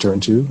always turn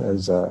to,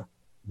 as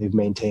they've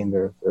maintained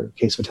their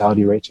case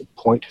fatality rates at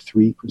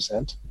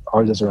 0.3%.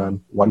 Ours is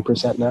around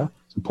 1% now.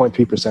 So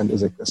 0.3%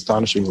 is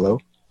astonishingly low.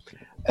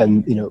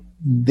 And,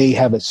 they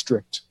have a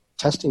strict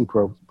testing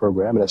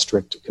program and a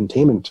strict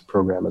containment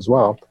program as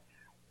well.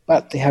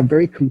 But they have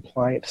very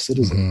compliant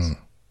citizens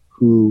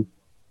who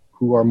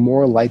are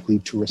more likely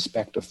to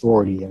respect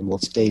authority and will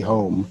stay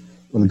home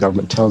when the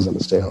government tells them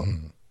to stay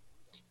home.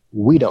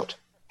 We don't.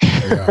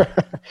 Yeah.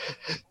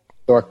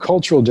 So our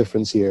cultural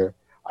difference here,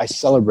 I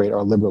celebrate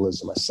our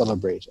liberalism. I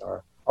celebrate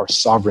our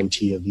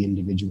sovereignty of the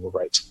individual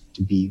right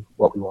to be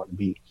what we want to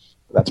be.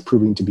 That's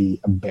proving to be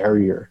a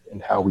barrier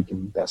in how we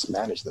can best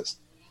manage this.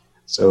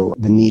 So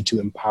the need to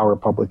empower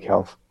public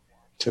health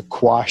to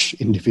quash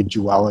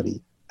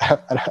individuality.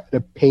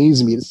 It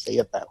pains me to say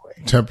it that way.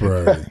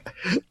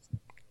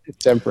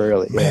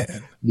 Temporarily. Man, yeah.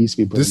 Needs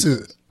to be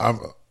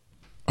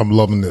I'm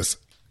loving this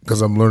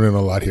because I'm learning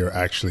a lot here,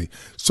 actually.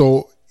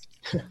 So,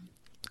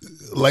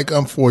 like,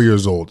 I'm 4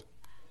 years old,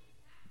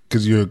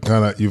 because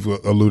you've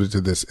alluded to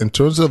this. In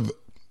terms of,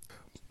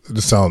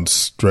 this sounds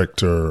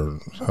strict, or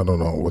I don't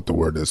know what the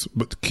word is,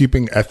 but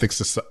keeping ethics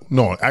aside,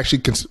 no,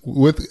 actually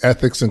with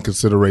ethics and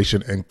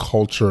consideration and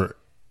culture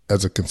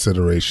as a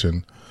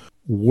consideration,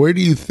 where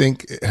do you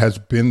think has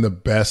been the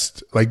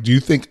best? Like, do you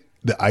think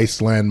the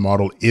Iceland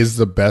model is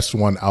the best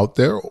one out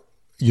there?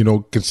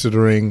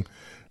 Considering,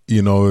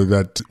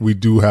 that we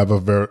do have a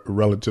very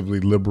relatively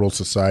liberal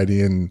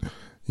society and,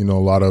 a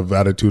lot of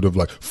attitude of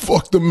like,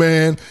 fuck the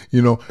man,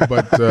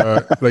 but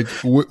like,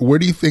 where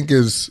do you think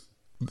is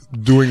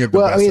doing it the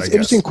best? Well, it's an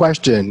interesting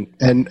question,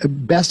 and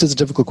best is a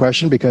difficult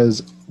question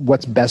because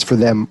what's best for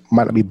them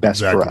might not be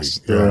best for us.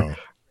 There are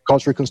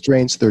cultural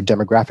constraints, there are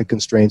demographic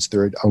constraints,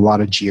 there are a lot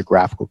of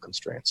geographical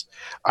constraints.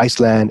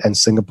 Iceland and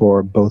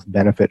Singapore both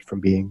benefit from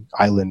being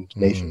island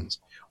nations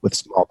with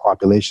small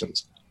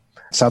populations.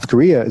 South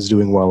Korea is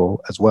doing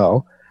well as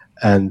well,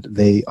 and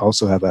they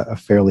also have a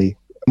fairly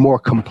more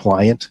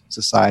compliant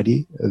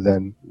society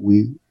than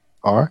we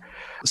are.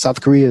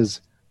 South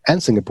Korea's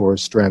and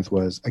Singapore's strength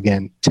was,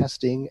 again,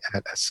 testing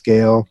at a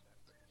scale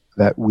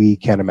that we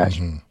can't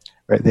imagine.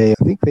 Right? I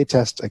think they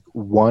test like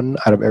 1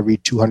 out of every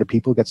 200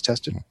 people gets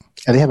tested,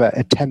 and they have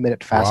a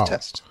 10-minute fast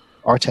test.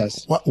 Our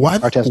test, this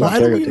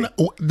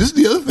is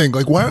the other thing.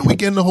 Like, why aren't we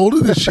getting a hold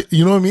of this shit?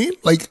 You know what I mean?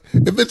 Like,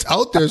 if it's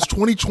out there, it's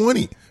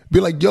 2020.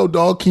 Be like, yo,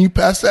 dog, can you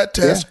pass that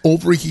test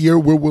over here?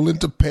 We're willing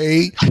to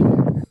pay.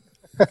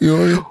 You know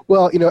what I mean?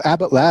 Well,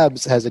 Abbott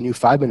Labs has a new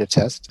 5-minute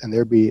test, and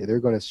they're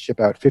going to ship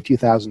out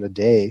 50,000 a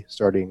day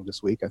starting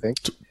this week, I think,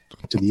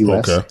 to the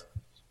U.S. Okay.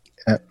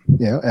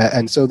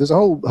 And so there's a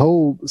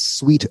whole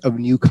suite of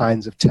new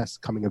kinds of tests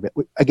coming of it.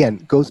 Again,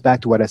 goes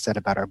back to what I said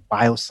about our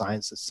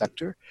biosciences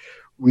sector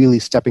really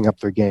stepping up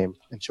their game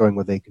and showing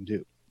what they can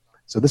do.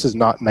 So this is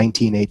not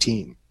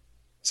 1918.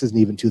 This isn't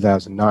even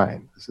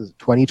 2009. This is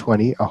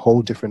 2020, a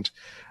whole different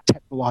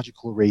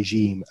technological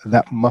regime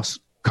that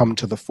must come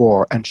to the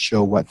fore and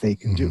show what they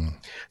can do.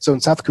 So in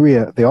South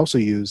Korea, they also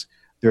use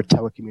their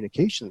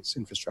telecommunications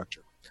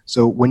infrastructure.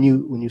 So when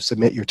you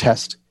submit your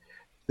test,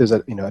 there's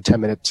a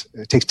 10-minute.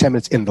 It takes 10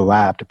 minutes in the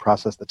lab to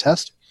process the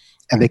test,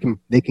 and they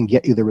can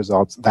get you the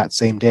results that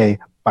same day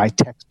by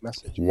text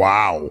message.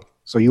 Wow!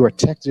 So you are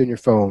texted on your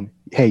phone,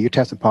 hey, you're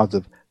tested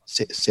positive.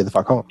 Stay the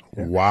fuck home.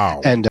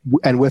 Wow! And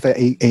with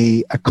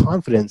a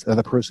confidence that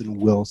the person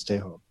will stay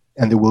home,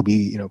 and there will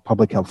be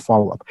public health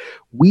follow up.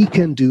 We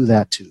can do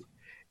that too.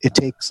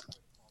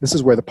 This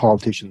is where the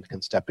politicians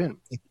can step in.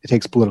 It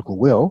takes political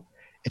will.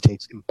 It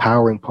takes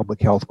empowering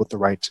public health with the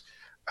right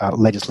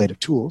legislative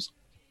tools.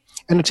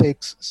 And it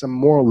takes some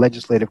more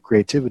legislative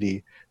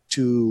creativity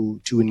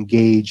to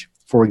engage,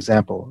 for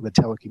example, the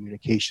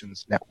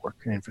telecommunications network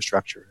and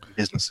infrastructure and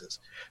businesses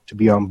to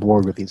be on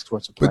board with these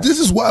sorts of plans. But this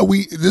is why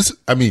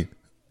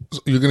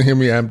you're going to hear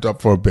me amped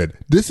up for a bit.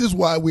 This is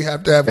why we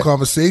have to have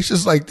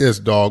conversations like this,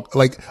 dog.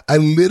 Like, I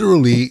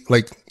literally,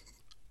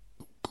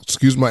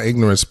 excuse my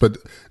ignorance, but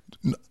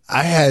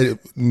I had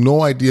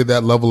no idea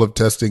that level of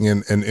testing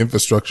and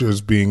infrastructure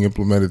is being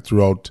implemented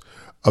throughout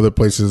other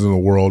places in the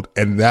world,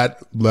 and that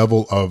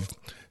level of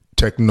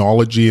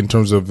technology in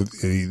terms of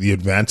the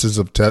advances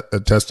of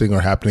testing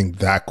are happening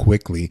that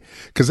quickly,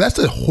 because that's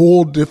a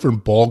whole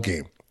different ball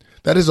game.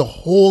 That is a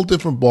whole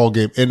different ball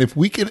game. And if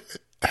we can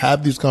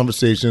have these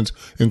conversations,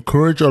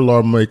 encourage our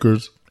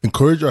lawmakers,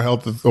 encourage our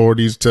health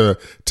authorities to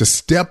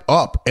step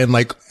up and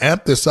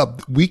amp this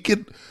up,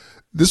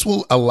 this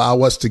will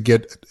allow us to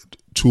get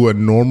to a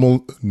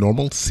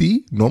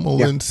normalcy.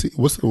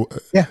 What's the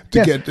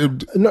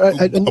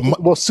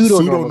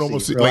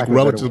pseudo-normalcy,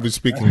 relatively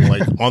speaking,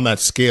 on that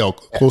scale,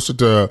 closer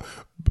to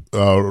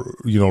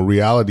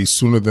reality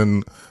sooner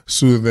than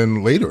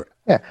later.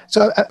 Yeah.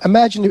 So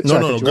imagine.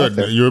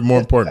 Good. You're more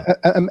important.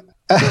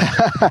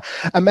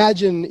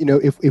 Imagine,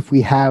 if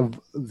we have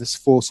this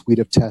full suite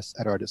of tests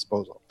at our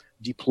disposal.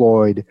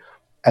 deployed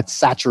at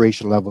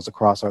saturation levels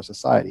across our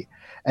society.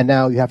 And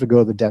now you have to go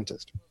to the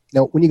dentist.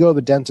 Now, when you go to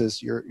the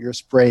dentist, you're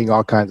spraying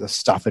all kinds of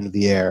stuff into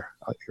the air,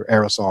 your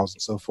aerosols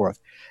and so forth.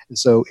 And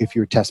so if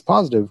you're test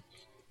positive,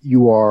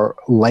 you are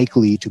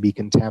likely to be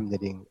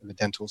contaminating the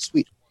dental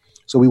suite.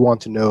 So we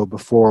want to know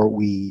before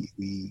we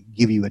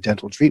give you a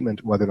dental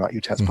treatment whether or not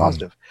you test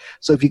positive.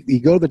 So if you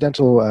go to the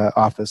dental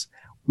office,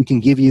 we can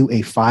give you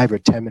a 5 or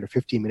 10 minute or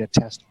 15 minute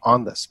test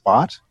on the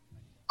spot,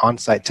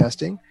 on-site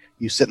testing.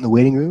 You sit in the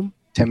waiting room.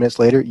 10 minutes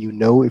later, you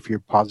know if you're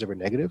positive or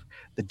negative.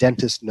 The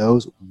dentist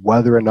knows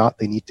whether or not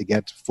they need to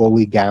get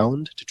fully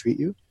gowned to treat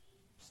you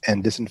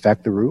and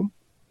disinfect the room,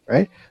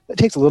 right? That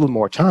takes a little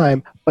more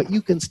time, but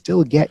you can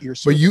still get your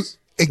service.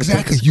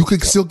 Exactly. You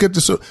could still get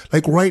the service.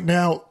 Like right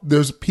now,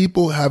 there's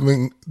people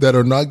that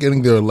are not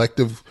getting their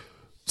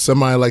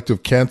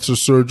semi-elective cancer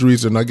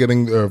surgeries. They're not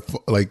getting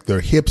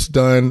their hips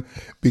done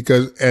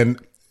in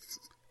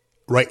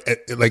March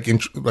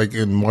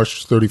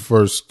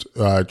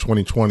 31st,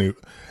 2020.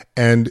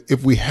 And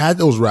if we had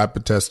those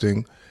rapid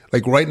testing,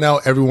 like right now,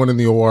 everyone in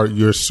the OR,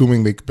 you're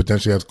assuming they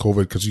potentially have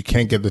COVID because you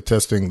can't get the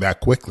testing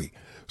that quickly.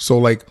 So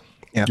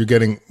you're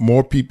getting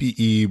more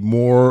PPE,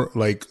 more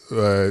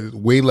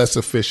way less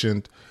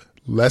efficient,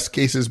 less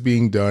cases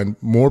being done,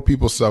 more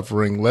people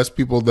suffering, less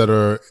people that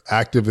are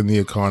active in the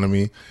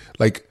economy.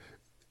 Like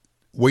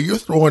what you're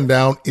throwing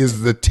down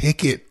is the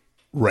ticket,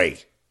 Ray.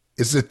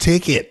 It's the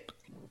ticket.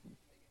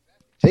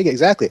 Take it,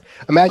 exactly.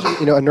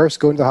 Imagine, a nurse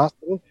going to the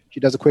hospital. She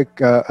does a quick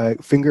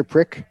finger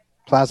prick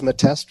plasma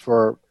test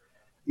for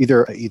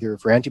either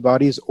for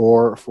antibodies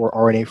or for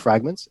RNA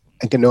fragments,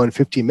 and can know in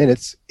 15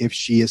 minutes if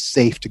she is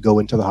safe to go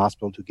into the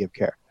hospital to give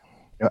care.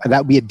 And that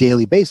would be a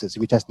daily basis.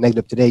 If you test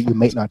negative today, you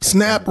may not test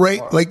snap, right?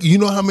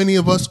 Tomorrow. How many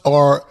of us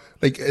are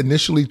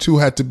initially too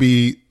had to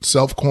be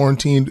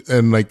self-quarantined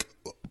and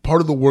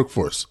part of the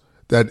workforce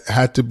that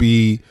had to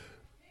be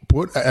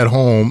put at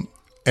home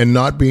and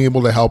not being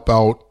able to help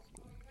out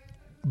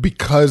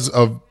because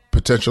of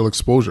potential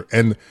exposure.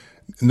 And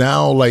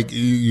now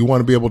you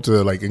want to be able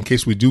to in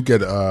case we do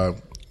get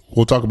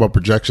we'll talk about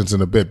projections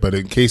in a bit, but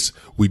in case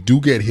we do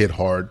get hit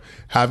hard,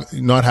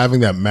 not having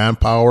that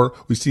manpower,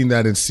 we've seen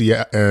that in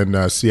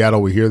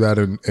Seattle, we hear that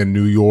in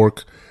New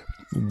York,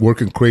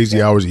 working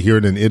crazy hours, you hear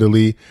it in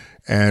Italy.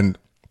 And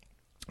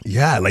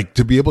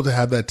to be able to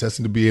have that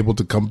testing, to be able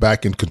to come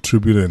back and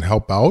contribute and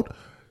help out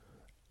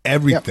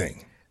everything.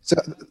 Yep. So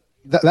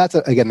that's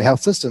again the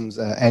health systems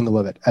angle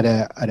of it. At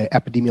an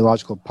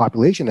epidemiological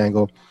population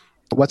angle,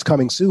 what's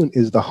coming soon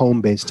is the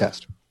home-based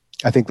test.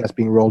 I think that's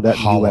being rolled out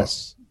in the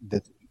U.S.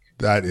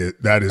 That is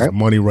right?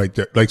 Money right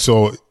there.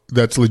 So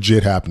that's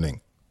legit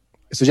happening.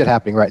 It's legit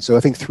happening, right? So I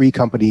think 3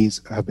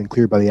 companies have been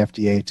cleared by the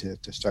FDA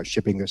to start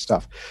shipping their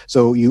stuff.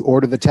 So you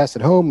order the test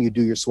at home, you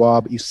do your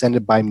swab, you send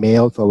it by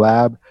mail to the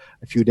lab.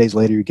 A few days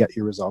later, you get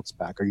your results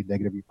back. Are you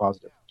negative? Are you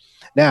positive?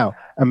 Now,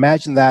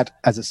 imagine that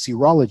as a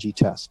serology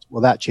test.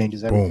 Well, that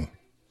changes everything. Boom.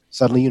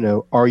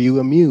 Suddenly, are you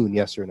immune?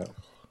 Yes or no?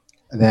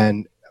 And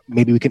then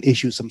maybe we can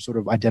issue some sort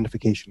of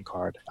identification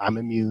card. I'm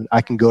immune.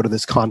 I can go to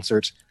this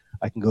concert.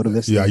 I can go to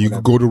this. Yeah, you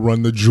could go to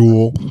run the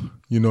jewel.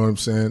 You know what I'm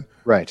saying?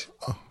 Right.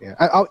 Yeah.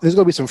 There's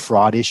going to be some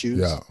fraud issues.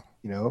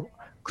 Yeah.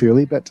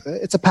 Clearly, but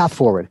it's a path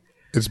forward.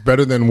 It's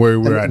better than where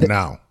we're at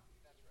now.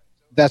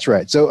 That's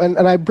right. So, and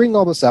I bring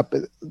all this up.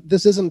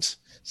 This isn't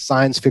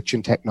science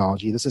fiction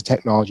technology. This is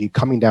technology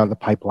coming down the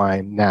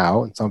pipeline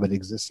now, and some of it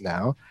exists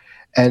now.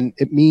 And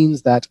it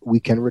means that we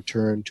can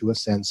return to a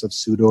sense of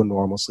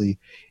pseudo-normalcy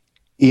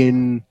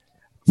in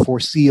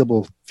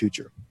foreseeable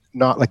future.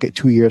 Not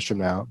 2 years from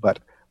now, but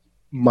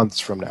months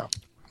from now.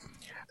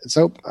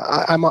 So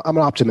I'm an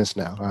optimist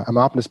now. I'm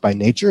an optimist by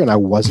nature, and I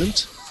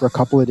wasn't for a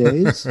couple of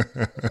days,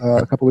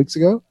 a couple of weeks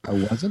ago. I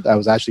wasn't. I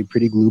was actually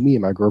pretty gloomy,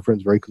 and my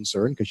girlfriend's very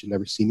concerned because she'd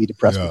never seen me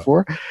depressed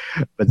before.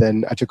 But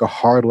then I took a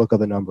hard look at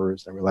the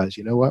numbers and realized,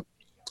 you know what?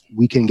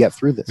 We can get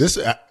through this.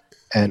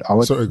 And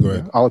all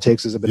it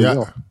takes is a bit of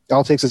will.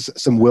 All it takes is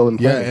some will and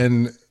planning. Yeah,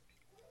 and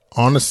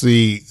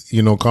honestly,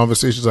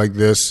 conversations like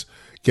this,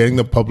 getting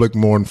the public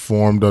more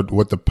informed of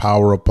what the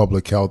power of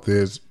public health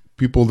is,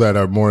 people that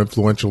are more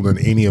influential than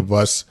any of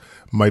us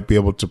might be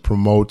able to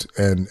promote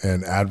and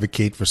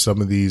advocate for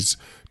some of these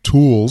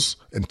tools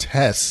and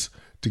tests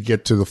to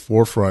get to the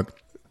forefront,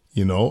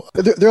 There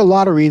are a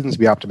lot of reasons to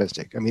be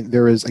optimistic. I mean,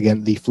 there is,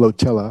 again, the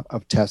flotilla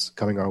of tests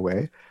coming our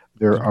way.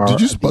 Did you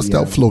just bust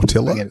out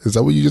flotilla? Again, is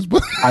that what you just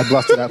bust? I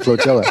busted out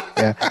flotilla,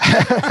 yeah.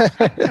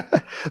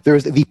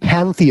 There's the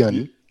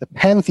pantheon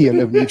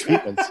of new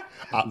treatments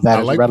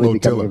that is readily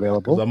becoming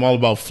available. I'm all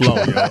about flow.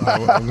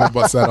 I'm going to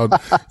bust that out.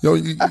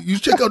 You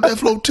check out that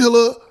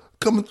flotilla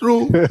coming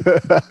through.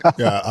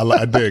 Yeah,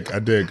 I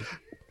dig.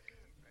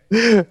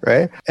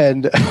 Right?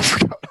 And I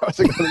forgot what I was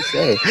going to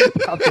say.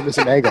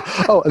 Optimism angle.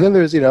 Oh, and then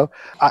there's,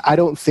 I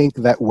don't think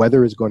that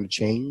weather is going to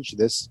change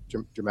this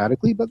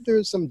dramatically, but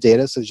there's some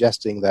data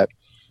suggesting that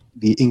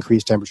the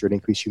increased temperature and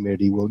increased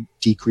humidity will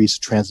decrease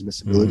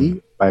transmissibility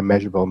by a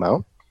measurable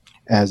amount.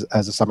 As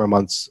the summer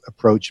months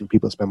approach and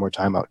people spend more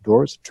time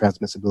outdoors,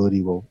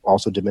 transmissibility will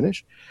also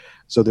diminish.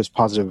 So there's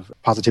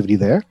positivity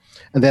there.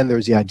 And then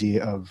there's the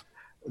idea of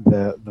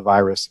the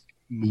virus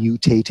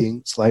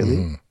mutating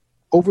slightly.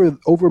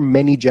 Over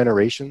many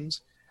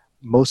generations,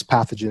 most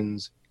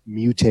pathogens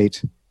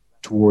mutate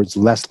towards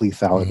less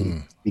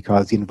lethality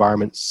because the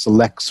environment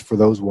selects for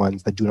those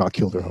ones that do not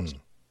kill their host.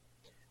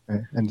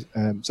 Right?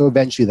 And so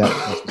eventually that's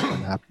what's going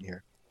to happen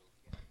here.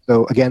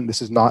 So again,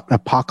 this is not an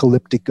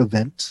apocalyptic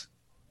event.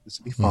 This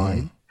will be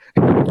fine.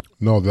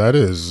 No, that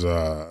is,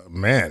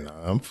 man,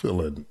 I'm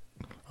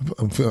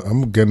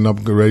getting up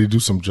and ready to do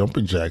some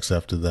jumping jacks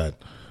after that.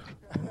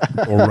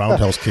 Or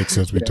roundhouse kicks,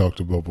 as we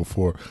talked about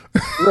before.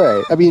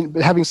 Right. I mean,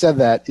 but having said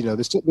that,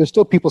 there's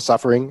still people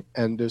suffering,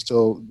 and there's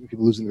still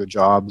people losing their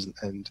jobs,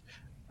 and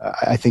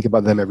I think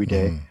about them every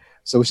day.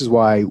 So this is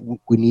why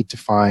we need to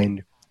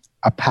find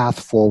a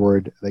path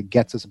forward that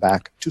gets us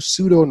back to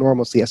pseudo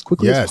normalcy as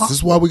quickly as possible. Yes, this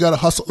is why we got to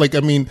hustle. Like, I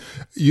mean,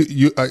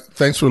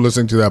 thanks for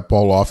listening to that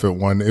Paul Offit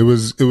one. It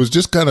was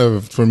just kind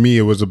of, for me,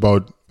 it was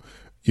about,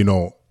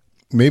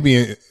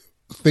 maybe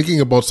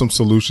thinking about some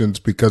solutions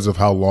because of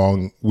how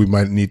long we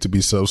might need to be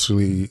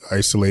socially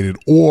isolated,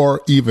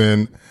 or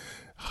even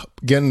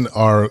getting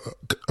our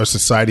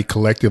society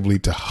collectively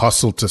to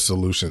hustle to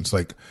solutions.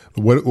 Like,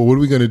 what are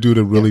we going to do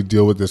to really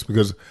deal with this?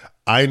 Because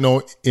I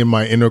know in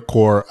my inner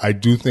core, I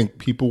do think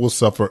people will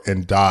suffer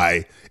and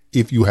die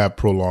if you have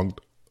prolonged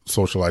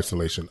social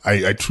isolation.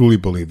 I truly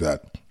believe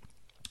that.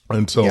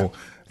 And so,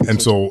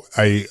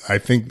 I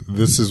think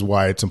this is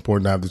why it's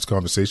important to have these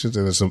conversations,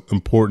 and it's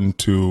important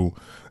to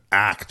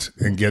act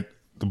and get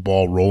the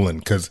ball rolling.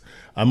 Because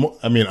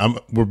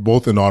we're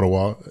both in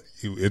Ottawa.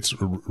 It's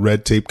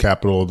red tape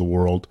capital of the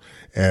world,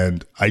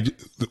 and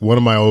one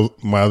of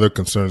my other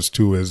concerns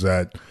too is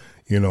that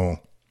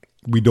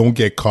we don't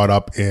get caught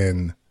up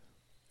in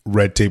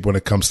red tape when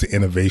it comes to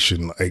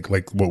innovation,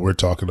 like what we're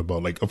talking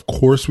about. Like, of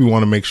course, we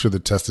want to make sure the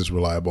test is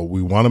reliable.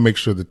 We want to make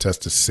sure the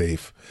test is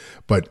safe,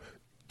 but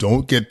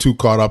don't get too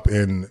caught up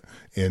in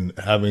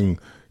having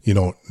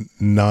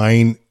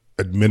 9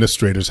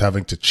 administrators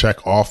having to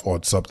check off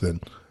on something.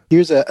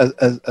 Here's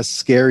a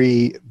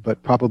scary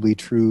but probably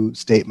true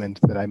statement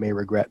that I may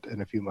regret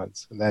in a few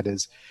months, and that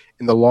is,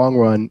 in the long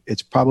run,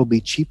 it's probably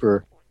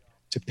cheaper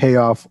to pay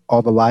off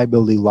all the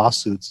liability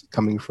lawsuits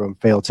coming from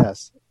failed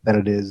tests than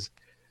it is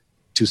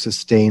to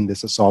sustain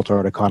this assault on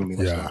our economy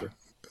much longer.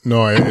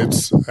 No, it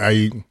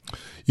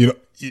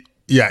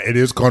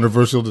is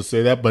controversial to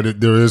say that,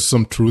 but there is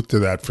some truth to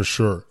that for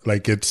sure.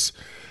 Like,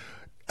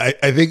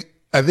 I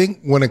think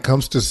when it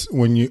comes to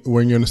when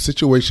you're in a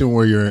situation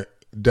where you're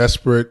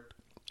desperate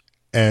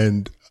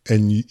and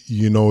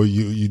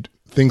you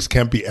things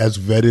can't be as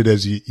vetted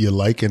as you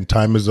like, and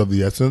time is of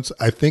the essence.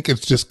 I think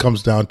it just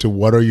comes down to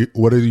what are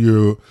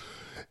you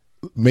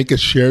make a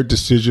shared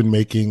decision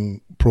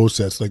making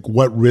process. Like,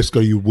 what risk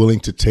are you willing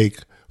to take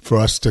for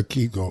us to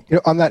keep going?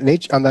 On that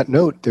note, I don't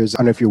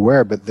know if you're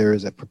aware, but there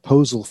is a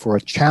proposal for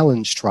a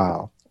challenge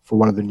trial for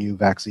one of the new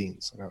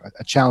vaccines.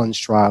 A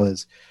challenge trial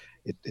is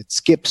it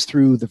skips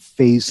through the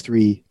phase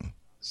 3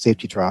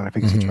 safety trial and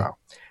efficacy trial.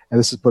 And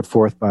this is put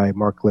forth by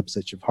Mark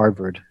Lipsitch of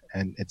Harvard.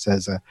 And it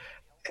says,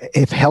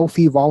 if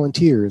healthy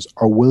volunteers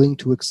are willing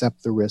to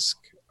accept the risk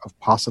of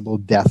possible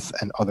death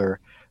and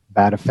other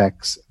bad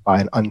effects by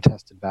an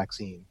untested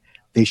vaccine,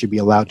 they should be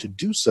allowed to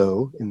do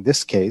so, in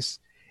this case,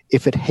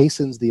 if it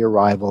hastens the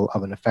arrival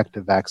of an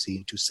effective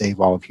vaccine to save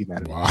all of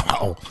humanity.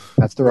 Wow.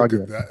 That's their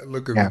argument.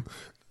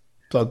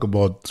 Talk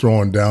about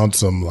throwing down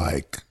some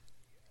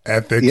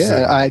ethics.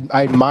 Yeah,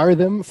 I admire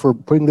them for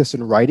putting this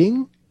in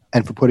writing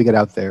and for putting it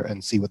out there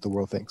and see what the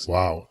world thinks.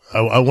 Wow.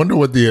 I wonder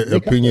what the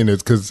opinion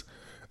is, because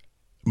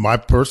my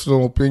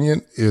personal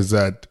opinion is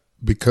that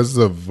because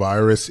the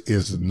virus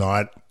is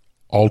not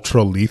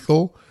ultra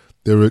lethal,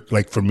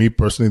 for me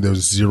personally,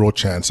 there's zero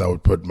chance I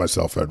would put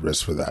myself at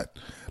risk for that.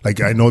 Like,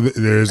 I know that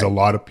there's a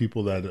lot of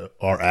people that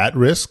are at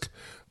risk,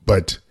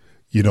 but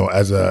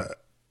as a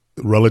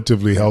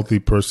relatively healthy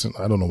person,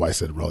 I don't know why I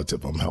said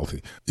relative, I'm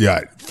healthy.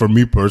 Yeah, for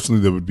me personally,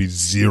 there would be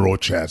zero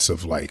chance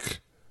of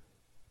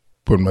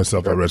putting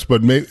myself at risk.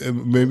 But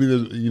maybe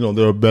there's,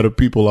 there are better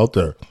people out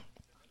there.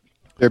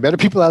 There are better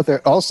people out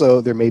there. Also,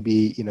 there may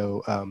be,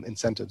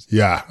 incentives.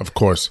 Yeah, of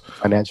course.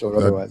 Financial or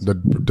otherwise.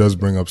 That does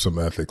bring up some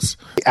ethics.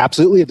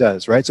 Absolutely it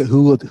does, right? So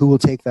who will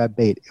take that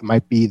bait? It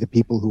might be the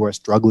people who are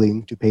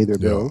struggling to pay their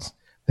bills.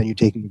 Then you're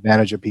taking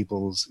advantage of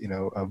people's,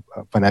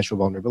 financial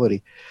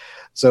vulnerability.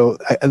 So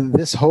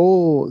this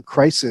whole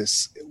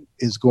crisis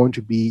is going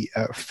to be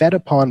fed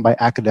upon by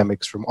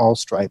academics from all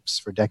stripes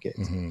for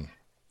decades.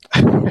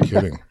 No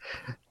kidding.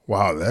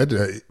 Wow,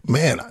 that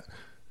man,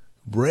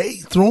 Ray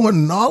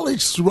throwing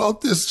knowledge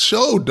throughout this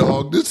show,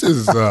 dog. This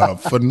is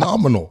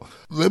phenomenal.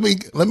 Let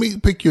me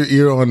pick your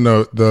ear on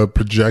the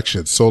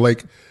projections. So,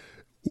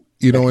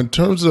 in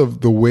terms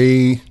of the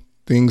way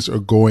things are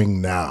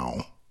going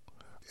now,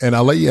 and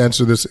I'll let you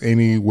answer this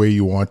any way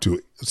you want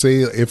to.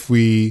 Say if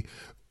we,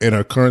 in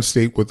our current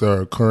state with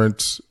our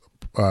current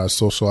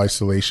social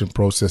isolation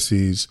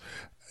processes,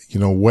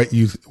 what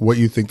you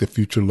think the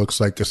future looks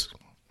like,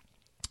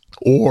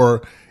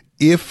 or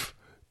if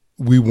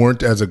we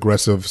weren't as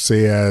aggressive,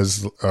 say,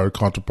 as our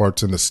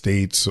counterparts in the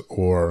States,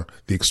 or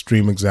the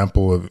extreme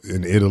example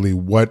in Italy,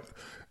 what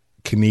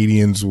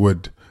Canadians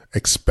would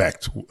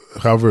expect?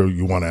 However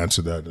you want to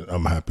answer that,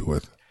 I'm happy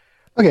with.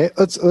 Okay,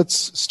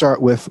 let's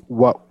start with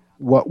what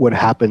would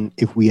happen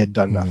if we had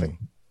done nothing.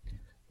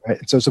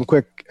 Right. So some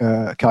quick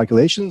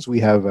calculations. We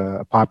have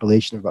a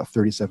population of about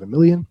 37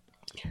 million.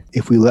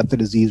 If we let the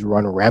disease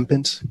run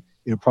rampant,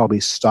 it'll probably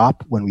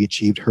stop when we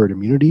achieved herd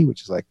immunity,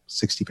 which is like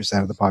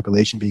 60% of the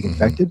population being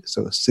infected.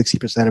 So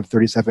 60% of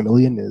 37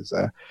 million is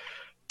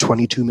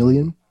 22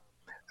 million.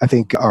 I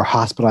think our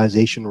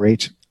hospitalization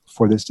rate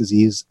for this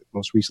disease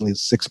most recently is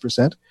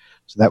 6%.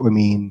 So that would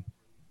mean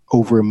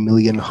over 1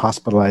 million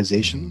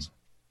hospitalizations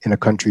in a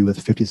country with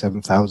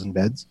 57,000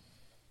 beds.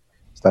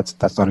 So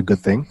that's not a good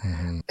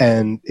thing.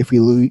 And if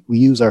we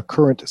use our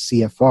current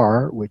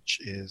CFR, which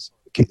is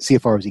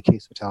CFR is the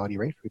case fatality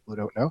rate, for people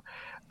who don't know,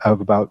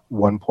 of about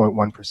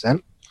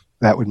 1.1%,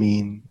 that would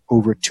mean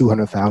over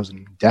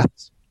 200,000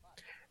 deaths.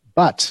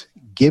 But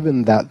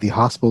given that the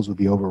hospitals would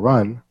be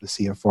overrun, the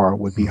CFR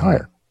would be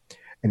higher.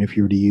 And if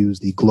you were to use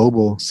the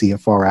global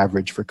CFR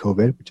average for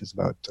COVID, which is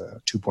about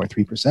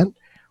 2.3%,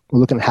 we're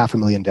looking at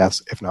 500,000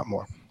 deaths, if not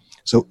more.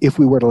 So if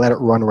we were to let it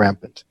run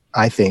rampant,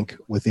 I think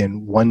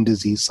within one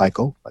disease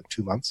cycle, like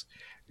 2 months,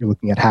 you're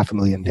looking at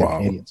 500,000 dead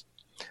Canadians,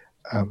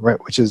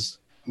 right? Which is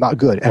not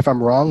good. And if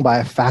I'm wrong by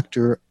a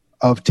factor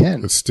of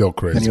 10, it's still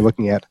crazy. Then you're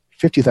looking at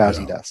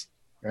 50,000 deaths,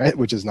 right?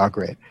 Which is not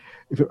great.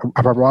 If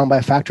I'm wrong by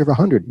a factor of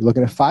 100, you're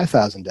looking at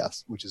 5,000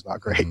 deaths, which is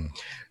not great.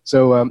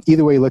 So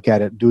either way you look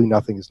at it, doing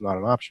nothing is not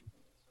an option.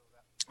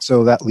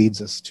 So that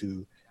leads us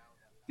to,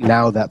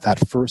 now that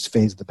that first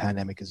phase of the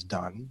pandemic is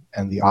done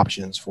and the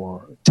options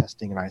for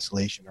testing and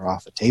isolation are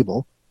off the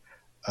table,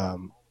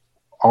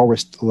 all we're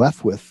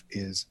left with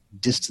is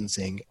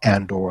distancing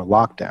and or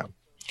lockdown.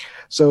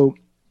 So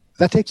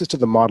that takes us to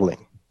the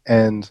modeling.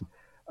 And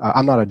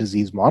I'm not a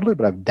disease modeler,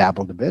 but I've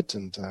dabbled a bit.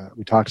 And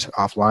we talked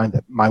offline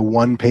that my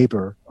one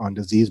paper on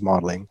disease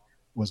modeling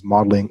was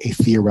modeling a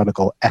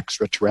theoretical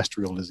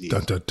extraterrestrial disease.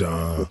 Dun, dun,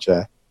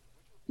 dun.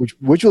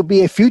 Which will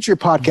be a future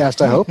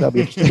podcast, I hope. That'll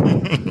be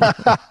interesting.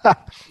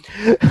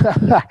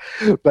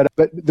 But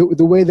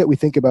the way that we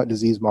think about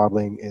disease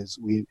modeling is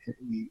we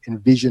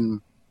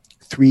envision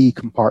 3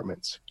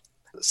 compartments: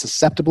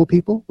 susceptible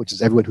people, which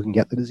is everyone who can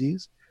get the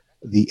disease;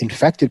 the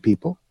infected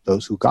people,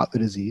 those who got the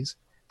disease;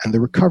 and the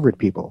recovered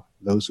people,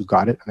 those who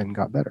got it and then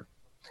got better.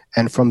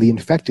 And from the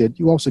infected,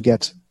 you also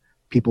get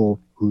people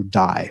who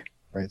die,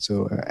 right?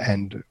 So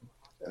and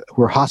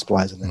who are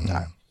hospitalized and then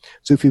die.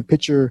 So if you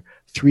picture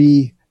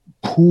 3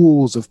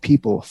 pools of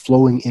people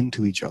flowing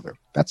into each other,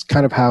 that's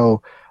kind of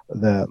how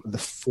the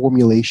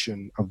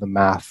formulation of the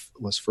math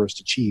was first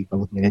achieved, by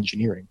looking at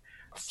engineering,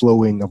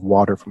 flowing of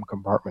water from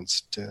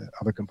compartments to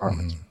other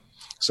compartments.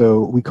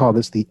 So we call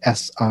this the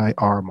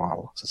SIR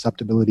model: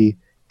 susceptibility,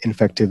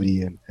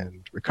 infectivity,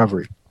 and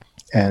recovery.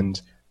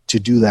 And to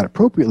do that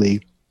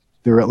appropriately,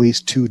 there are at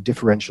least 2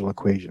 differential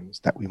equations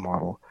that we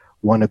model.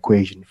 One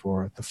equation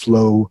for the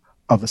flow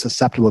of the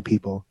susceptible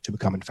people to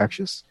become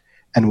infectious,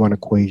 and one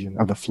equation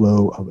of the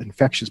flow of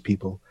infectious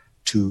people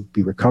to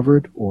be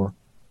recovered or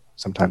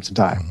sometimes to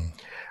die.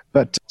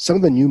 But some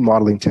of the new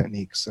modeling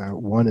techniques,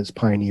 one is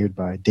pioneered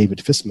by David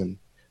Fissman,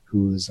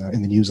 who's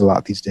in the news a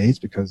lot these days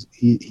because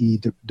he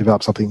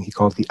developed something he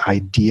calls the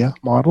IDEA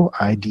model,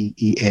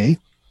 IDEA,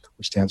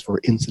 which stands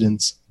for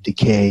Incidence,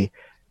 Decay,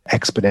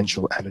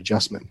 Exponential, and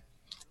Adjustment.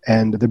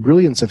 And the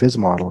brilliance of his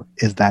model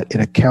is that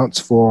it accounts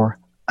for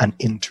an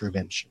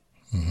intervention.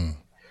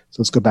 So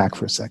let's go back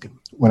for a second.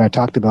 When I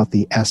talked about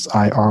the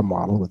SIR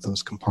model with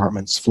those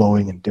compartments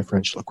flowing in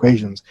differential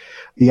equations,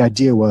 the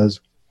idea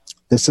was,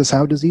 this is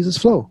how diseases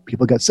flow.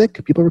 People get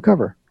sick, people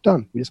recover.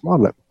 Done. We just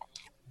model it.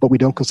 But we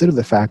don't consider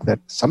the fact that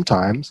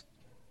sometimes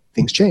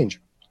things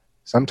change.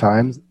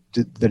 Sometimes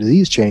the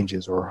disease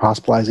changes, or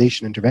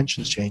hospitalization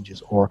interventions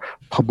changes, or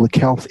public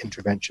health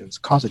interventions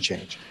cause a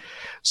change.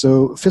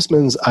 So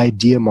Fissman's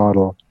IDEA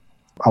model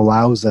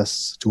allows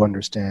us to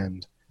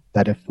understand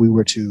that if we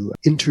were to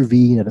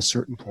intervene at a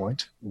certain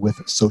point with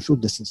social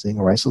distancing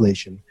or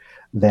isolation,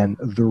 then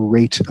the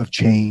rate of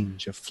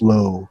change, of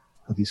flow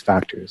of these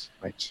factors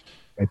might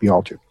be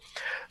altered.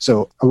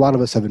 So a lot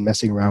of us have been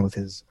messing around with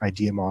his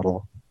IDEA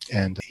model,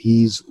 and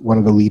he's one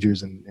of the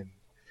leaders in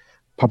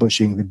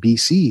publishing the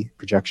BC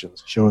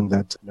projections, showing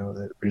that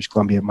that British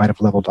Columbia might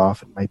have leveled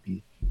off and might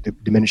be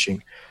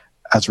diminishing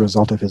as a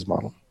result of his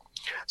model.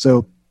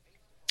 So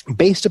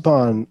based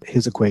upon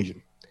his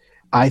equation,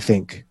 I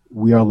think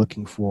we are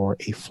looking for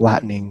a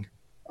flattening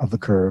of the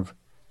curve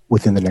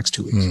within the next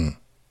 2 weeks.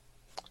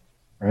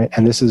 Right?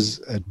 And this is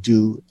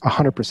due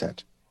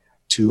 100%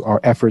 to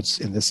our efforts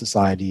in this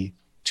society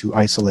to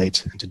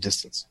isolate and to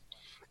distance.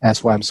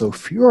 That's why I'm so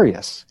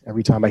furious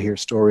every time I hear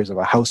stories of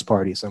a house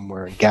party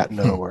somewhere in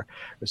Gatineau or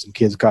some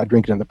kids got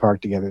drinking in the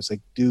park together. It's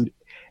like, dude,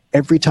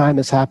 every time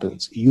this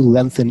happens, you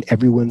lengthen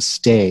everyone's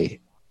stay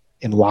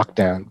in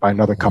lockdown by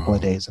another couple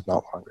of days, if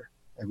not longer,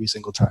 every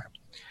single time.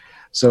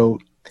 So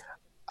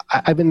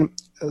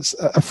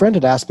a friend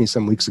had asked me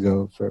some weeks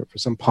ago for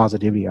some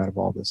positivity out of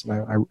all this, and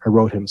I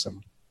wrote him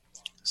some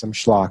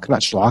schlock,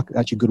 not schlock,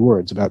 actually good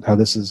words, about how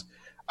this is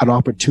an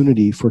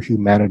opportunity for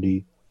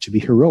humanity to be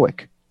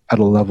heroic at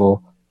a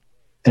level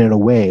and in a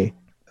way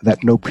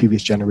that no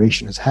previous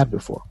generation has had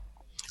before.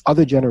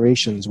 Other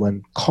generations,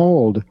 when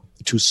called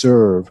to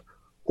serve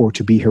or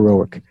to be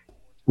heroic,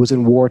 was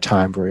in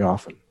wartime very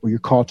often, where you're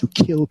called to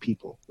kill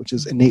people, which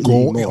is innately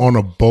go immoral. on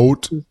a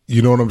boat.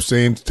 You know what I'm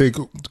saying?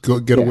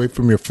 Get away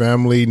from your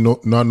family,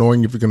 not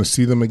knowing if you're going to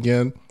see them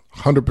again.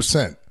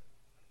 100%.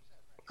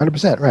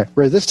 100%, right.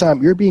 Whereas this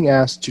time, you're being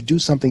asked to do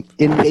something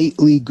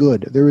innately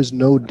good. There is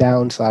no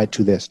downside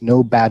to this,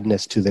 no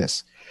badness to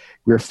this.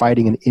 We're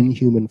fighting an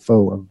inhuman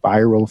foe, a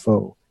viral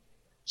foe.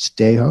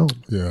 Stay home.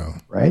 Yeah.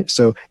 Right?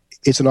 So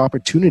it's an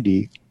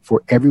opportunity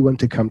for everyone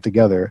to come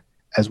together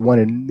as one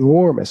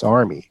enormous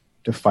army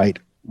to fight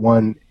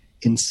one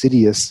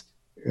insidious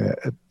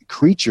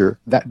creature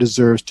that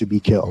deserves to be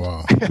killed.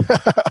 Wow.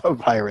 A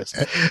virus.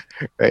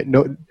 Right?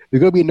 No, there's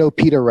going to be no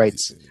PETA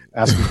rights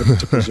asking them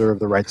to preserve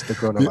the rights of the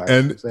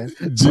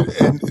coronavirus.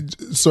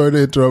 And sorry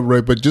to interrupt,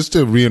 right? But just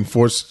to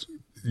reinforce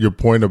your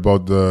point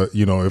about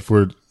if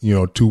we're,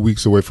 2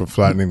 weeks away from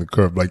flattening the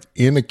curve, like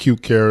in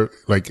acute care,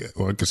 I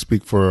can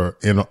speak for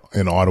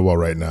in Ottawa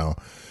right now,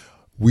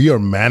 we are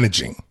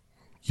managing.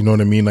 You know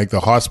what I mean? Like the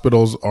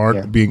hospitals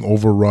aren't being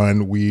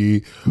overrun.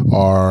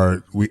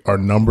 Our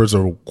numbers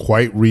are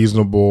quite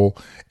reasonable.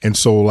 And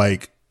so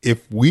like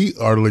if we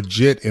are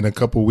legit in a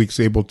couple of weeks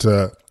able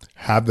to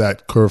have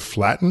that curve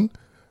flatten,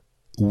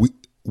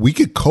 we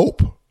could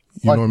cope. You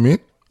know what I mean?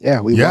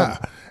 Yeah, won.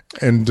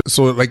 And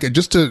so like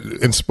just to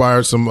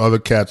inspire some other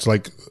cats,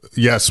 like,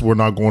 yes, we're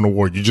not going to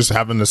war. You're just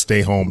having to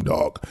stay home,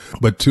 dog.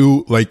 But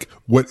two, like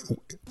what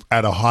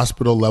at a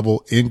hospital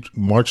level in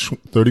March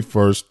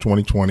 31st,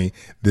 2020,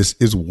 this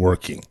is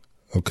working.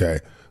 Okay.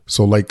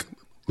 So like,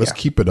 let's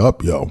keep it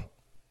up, yo.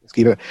 Let's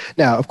keep it.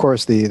 Now, of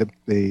course, the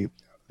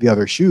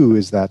other shoe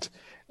is that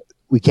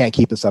we can't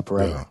keep this up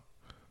forever.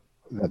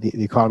 Yeah.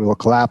 The economy will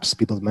collapse.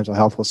 People's mental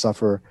health will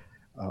suffer,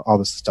 all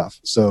this stuff.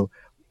 So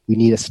we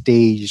need a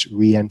staged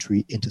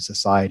re-entry into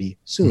society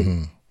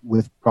soon,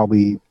 with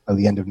probably by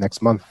the end of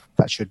next month,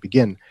 that should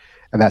begin.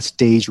 And that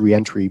staged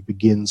re-entry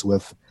begins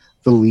with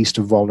the least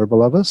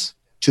vulnerable of us,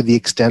 to the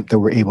extent that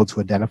we're able to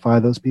identify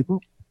those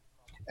people,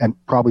 and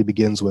probably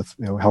begins with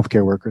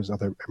healthcare workers,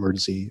 other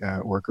emergency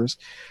workers.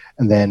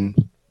 And then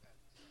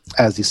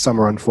as the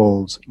summer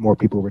unfolds, more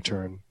people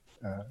return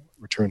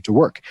to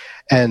work.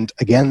 And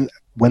again,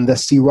 when the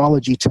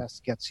serology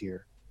test gets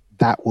here,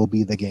 that will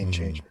be the game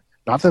changer.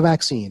 Not the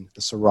vaccine,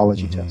 the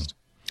serology test.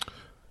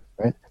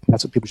 Right?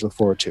 That's what people should look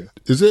forward to.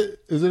 Is it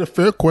a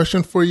fair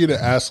question for you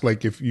to ask,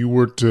 like, if you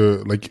were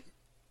to, like,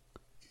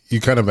 you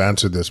kind of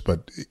answered this,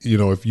 but,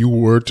 if you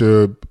were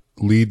to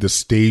lead the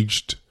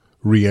staged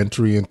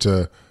re-entry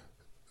into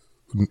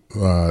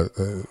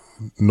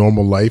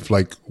normal life,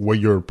 like what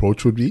your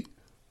approach would be?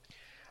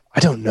 I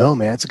don't know,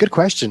 man. It's a good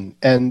question.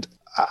 And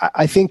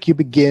I think you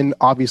begin,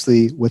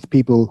 obviously, with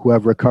people who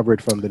have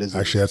recovered from the disease.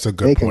 Actually, that's a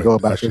good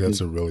point.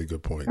 That's a really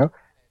good point.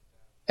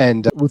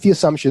 And with the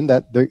assumption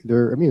that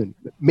they're immune.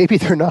 Maybe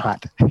they're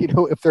not.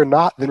 If they're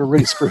not, then we're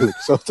really screwed.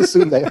 So let's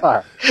assume they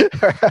are.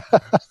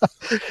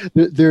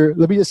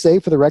 Let me just say,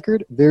 for the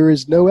record, there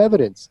is no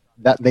evidence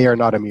that they are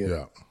not immune.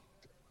 Yeah.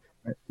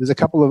 Right? There's a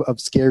couple of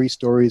scary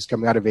stories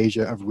coming out of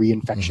Asia of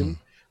reinfection,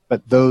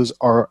 but those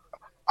are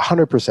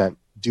 100%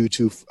 due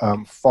to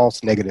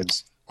false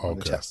negatives on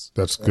the tests.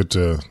 That's good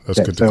to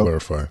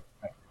clarify.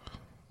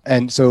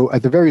 And so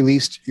at the very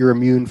least, you're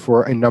immune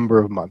for a number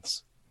of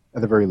months,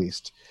 at the very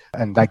least.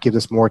 And that gives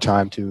us more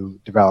time to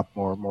develop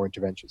more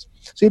interventions.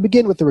 So you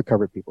begin with the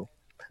recovered people.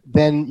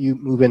 Then you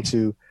move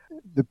into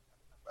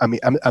I'm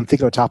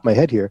thinking on the top of my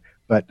head here,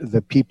 but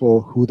the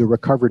people who the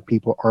recovered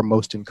people are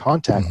most in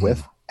contact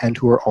with and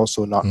who are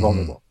also not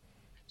vulnerable.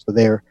 So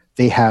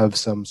they have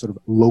some sort of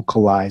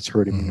localized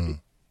herd immunity.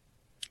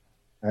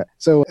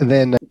 So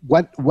then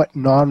what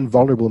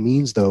non-vulnerable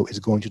means, though, is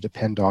going to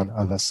depend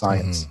on the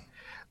science.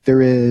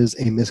 There is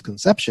a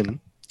misconception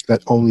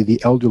that only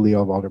the elderly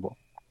are vulnerable.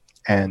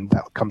 And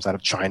that comes out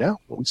of China.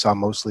 We saw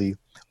mostly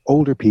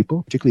older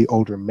people, particularly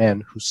older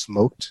men who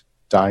smoked,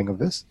 dying of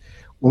this.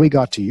 When we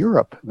got to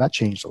Europe, that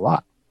changed a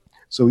lot.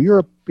 So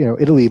Europe,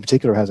 Italy in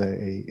particular has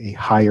a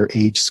higher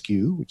age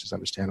skew, which is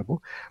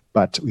understandable.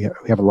 But we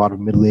have a lot of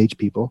middle-aged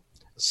people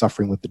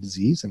suffering with the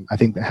disease. And I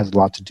think that has a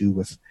lot to do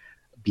with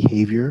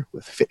behavior,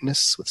 with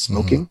fitness, with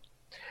smoking.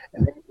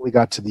 And then when we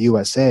got to the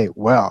USA,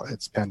 well,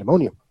 it's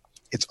pandemonium.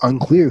 It's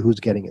unclear who's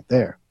getting it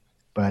there.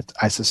 But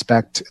I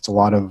suspect it's a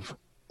lot of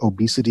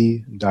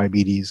obesity,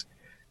 diabetes,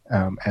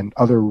 and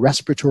other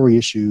respiratory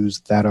issues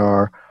that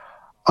are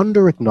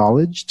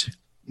under-acknowledged,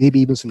 maybe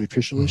even some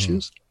nutritional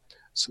issues.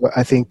 So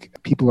I think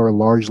people are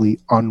largely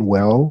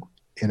unwell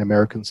in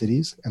American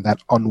cities, and that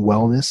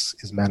unwellness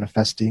is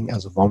manifesting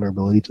as a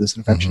vulnerability to this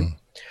infection.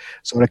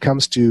 So when it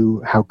comes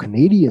to how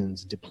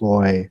Canadians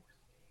deploy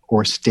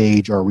or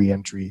stage our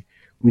reentry,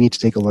 we need to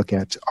take a look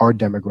at our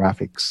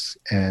demographics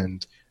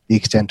and the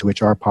extent to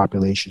which our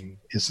population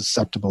is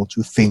susceptible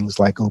to things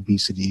like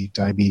obesity,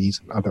 diabetes,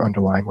 and other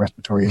underlying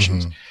respiratory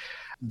issues.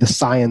 The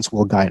science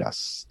will guide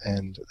us,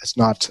 and it's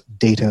not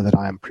data that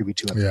I am privy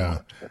to at the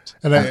moment. But,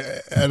 and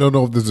I don't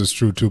know if this is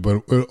true too,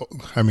 but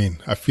I mean,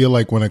 I feel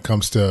like when it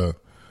comes to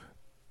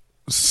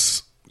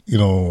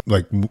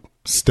like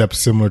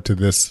steps similar to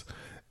this,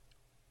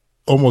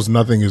 almost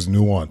nothing is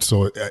nuanced.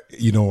 So,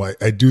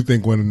 I do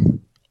think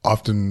when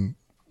often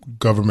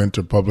government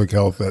or public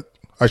health, that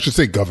I should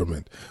say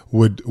government,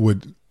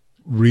 would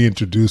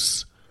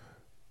reintroduce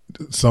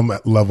some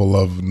level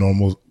of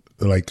normal,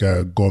 like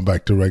going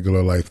back to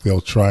regular life,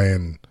 they'll try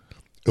and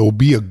it will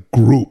be a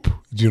group.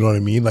 Do you know what I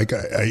mean? Like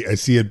I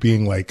see it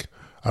being like,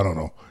 I don't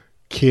know,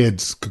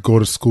 kids could go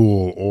to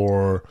school,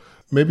 or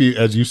maybe,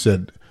 as you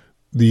said,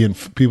 the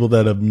people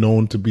that have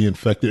known to be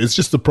infected. It's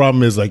just the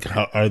problem is like,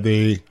 how are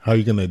you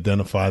going to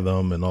identify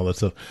them and all that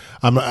stuff?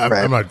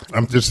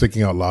 I'm just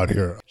thinking out loud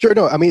here. Sure.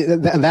 No, I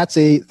mean, that's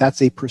a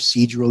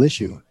procedural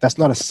issue. That's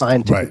not a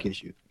scientific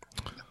issue.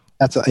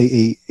 That's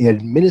an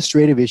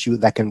administrative issue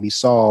that can be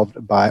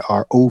solved by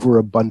our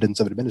overabundance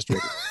of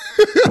administrators.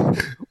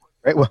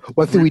 Right. Well,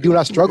 one thing we do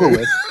not struggle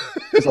with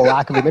is a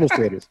lack of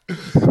administrators.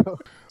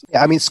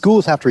 Yeah, I mean,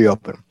 schools have to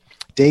reopen,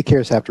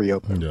 daycares have to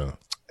reopen. Yeah.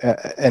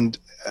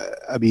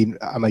 I mean,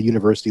 I'm a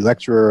university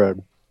lecturer.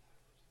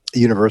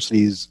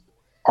 Universities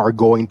are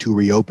going to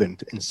reopen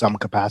in some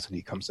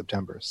capacity come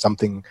September.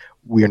 Something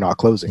we are not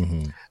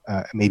closing.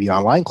 Maybe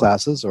online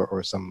classes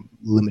or some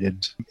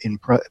limited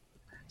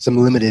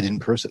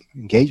in-person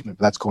engagement,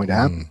 but that's going to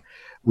happen.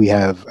 We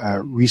have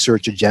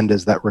research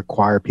agendas that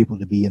require people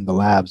to be in the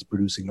labs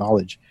producing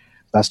knowledge.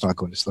 That's not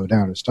going to slow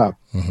down or stop.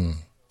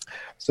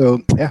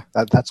 So yeah,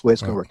 that's the way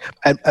it's going to work.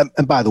 And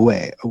by the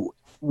way,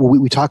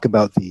 we talk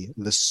about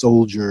the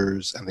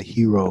soldiers and the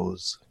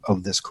heroes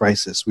of this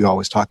crisis. We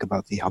always talk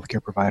about the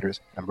healthcare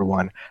providers. Number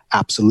one,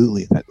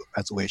 absolutely,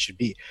 that's the way it should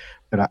be.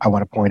 But I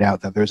want to point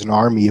out that there's an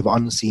army of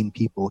unseen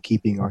people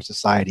keeping our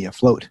society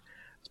afloat,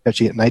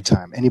 especially at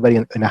nighttime. Anybody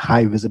in a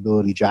high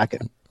visibility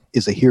jacket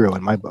is a hero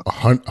in my book.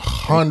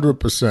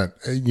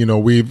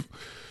 100%.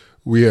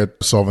 We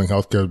at Solving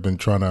Healthcare have been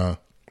trying to,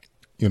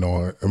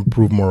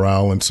 improve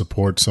morale and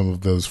support some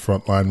of those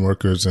frontline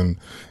workers. And,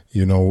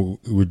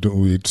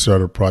 we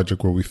started a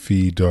project where we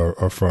feed our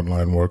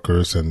frontline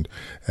workers and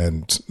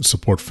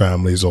support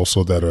families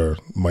also that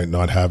might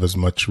not have as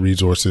much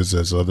resources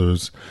as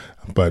others.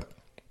 But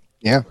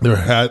yeah,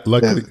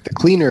 luckily the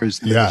cleaners,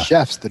 the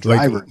chefs, the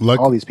drivers,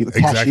 all these people,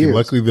 exactly. Cashiers.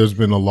 Luckily, there's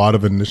been a lot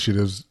of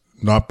initiatives,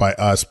 not by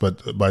us,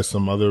 but by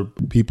some other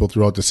people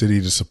throughout the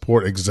city to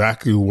support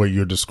exactly what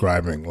you're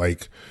describing,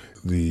 like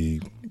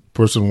the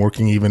person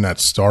working even at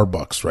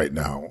Starbucks right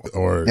now,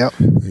 or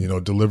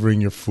delivering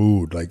your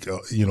food, like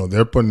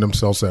they're putting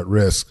themselves at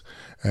risk,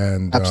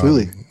 and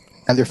absolutely,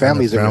 and their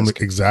families are at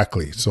risk.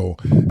 Exactly. So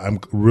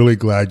I'm really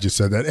glad you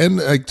said that. And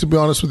to be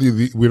honest with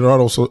you, we're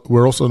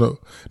also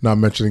not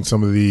mentioning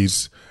some of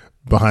these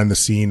behind the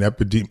scene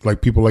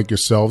like people like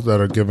yourself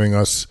that are giving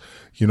us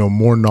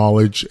more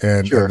knowledge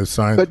and the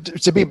science. But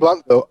to be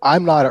blunt, though,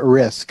 I'm not at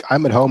risk.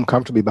 I'm at home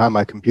comfortably behind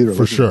my computer.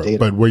 For sure. Data.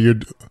 But what you're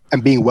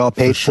and being well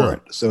paid for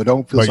it. So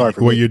don't feel sorry for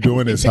me. What you're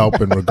doing is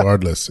helping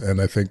regardless. And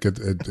I think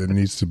it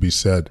needs to be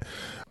said.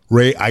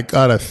 Ray, I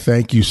got to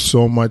thank you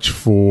so much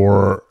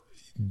for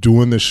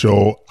doing the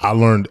show. I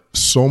learned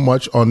so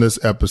much on this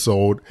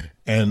episode.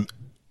 And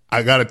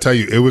I got to tell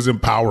you, it was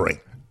empowering.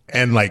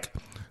 And like,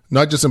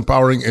 not just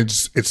empowering,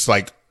 it's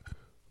like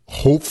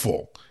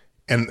hopeful.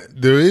 And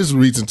there is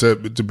reason to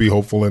be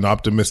hopeful and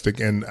optimistic.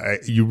 And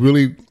you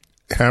really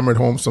hammered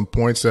home some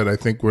points that I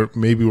think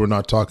we're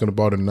not talking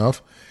about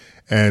enough.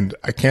 And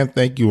I can't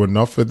thank you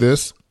enough for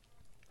this.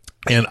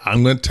 And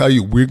I'm going to tell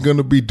you, we're going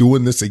to be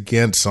doing this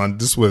again, son.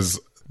 This was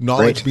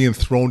knowledge being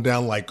thrown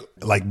down like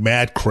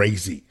mad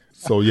crazy.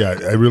 So yeah,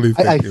 I really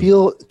think I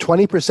feel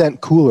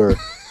 20% cooler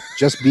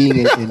just being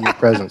in your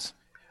presence.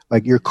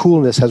 Like your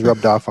coolness has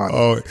rubbed off on me.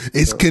 Oh,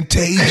 it's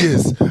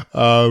contagious.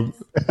 No,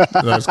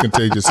 it's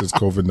contagious as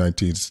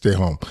COVID-19. Stay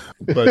home.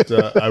 But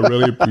I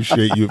really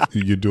appreciate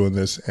you doing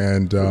this.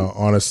 And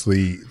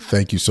honestly,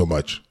 thank you so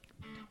much.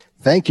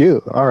 Thank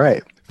you. All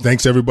right.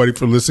 Thanks, everybody,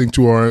 for listening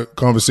to our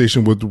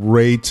conversation with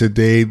Ray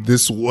today.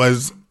 This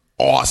was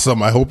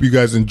awesome. I hope you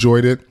guys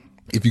enjoyed it.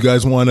 If you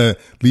guys want to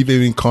leave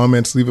any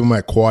comments, leave them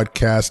at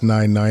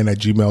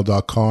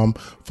quadcast99@gmail.com.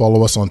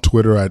 Follow us on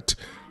Twitter and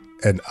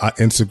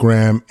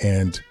Instagram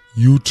and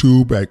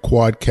YouTube at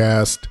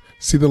Quadcast.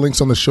 See the links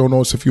on the show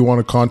notes if you want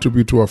to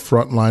contribute to our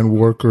frontline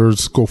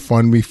workers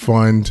GoFundMe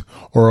fund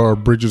or our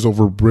Bridges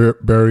Over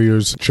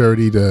Barriers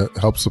charity to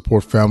help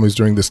support families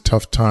during this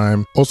tough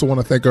time. Also want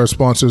to thank our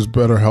sponsors,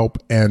 BetterHelp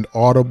and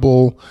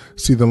Audible.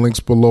 See the links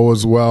below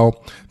as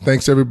well.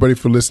 Thanks everybody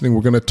for listening.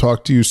 We're going to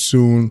talk to you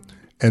soon.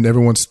 And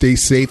everyone stay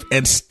safe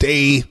and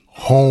stay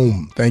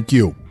home. Thank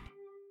you.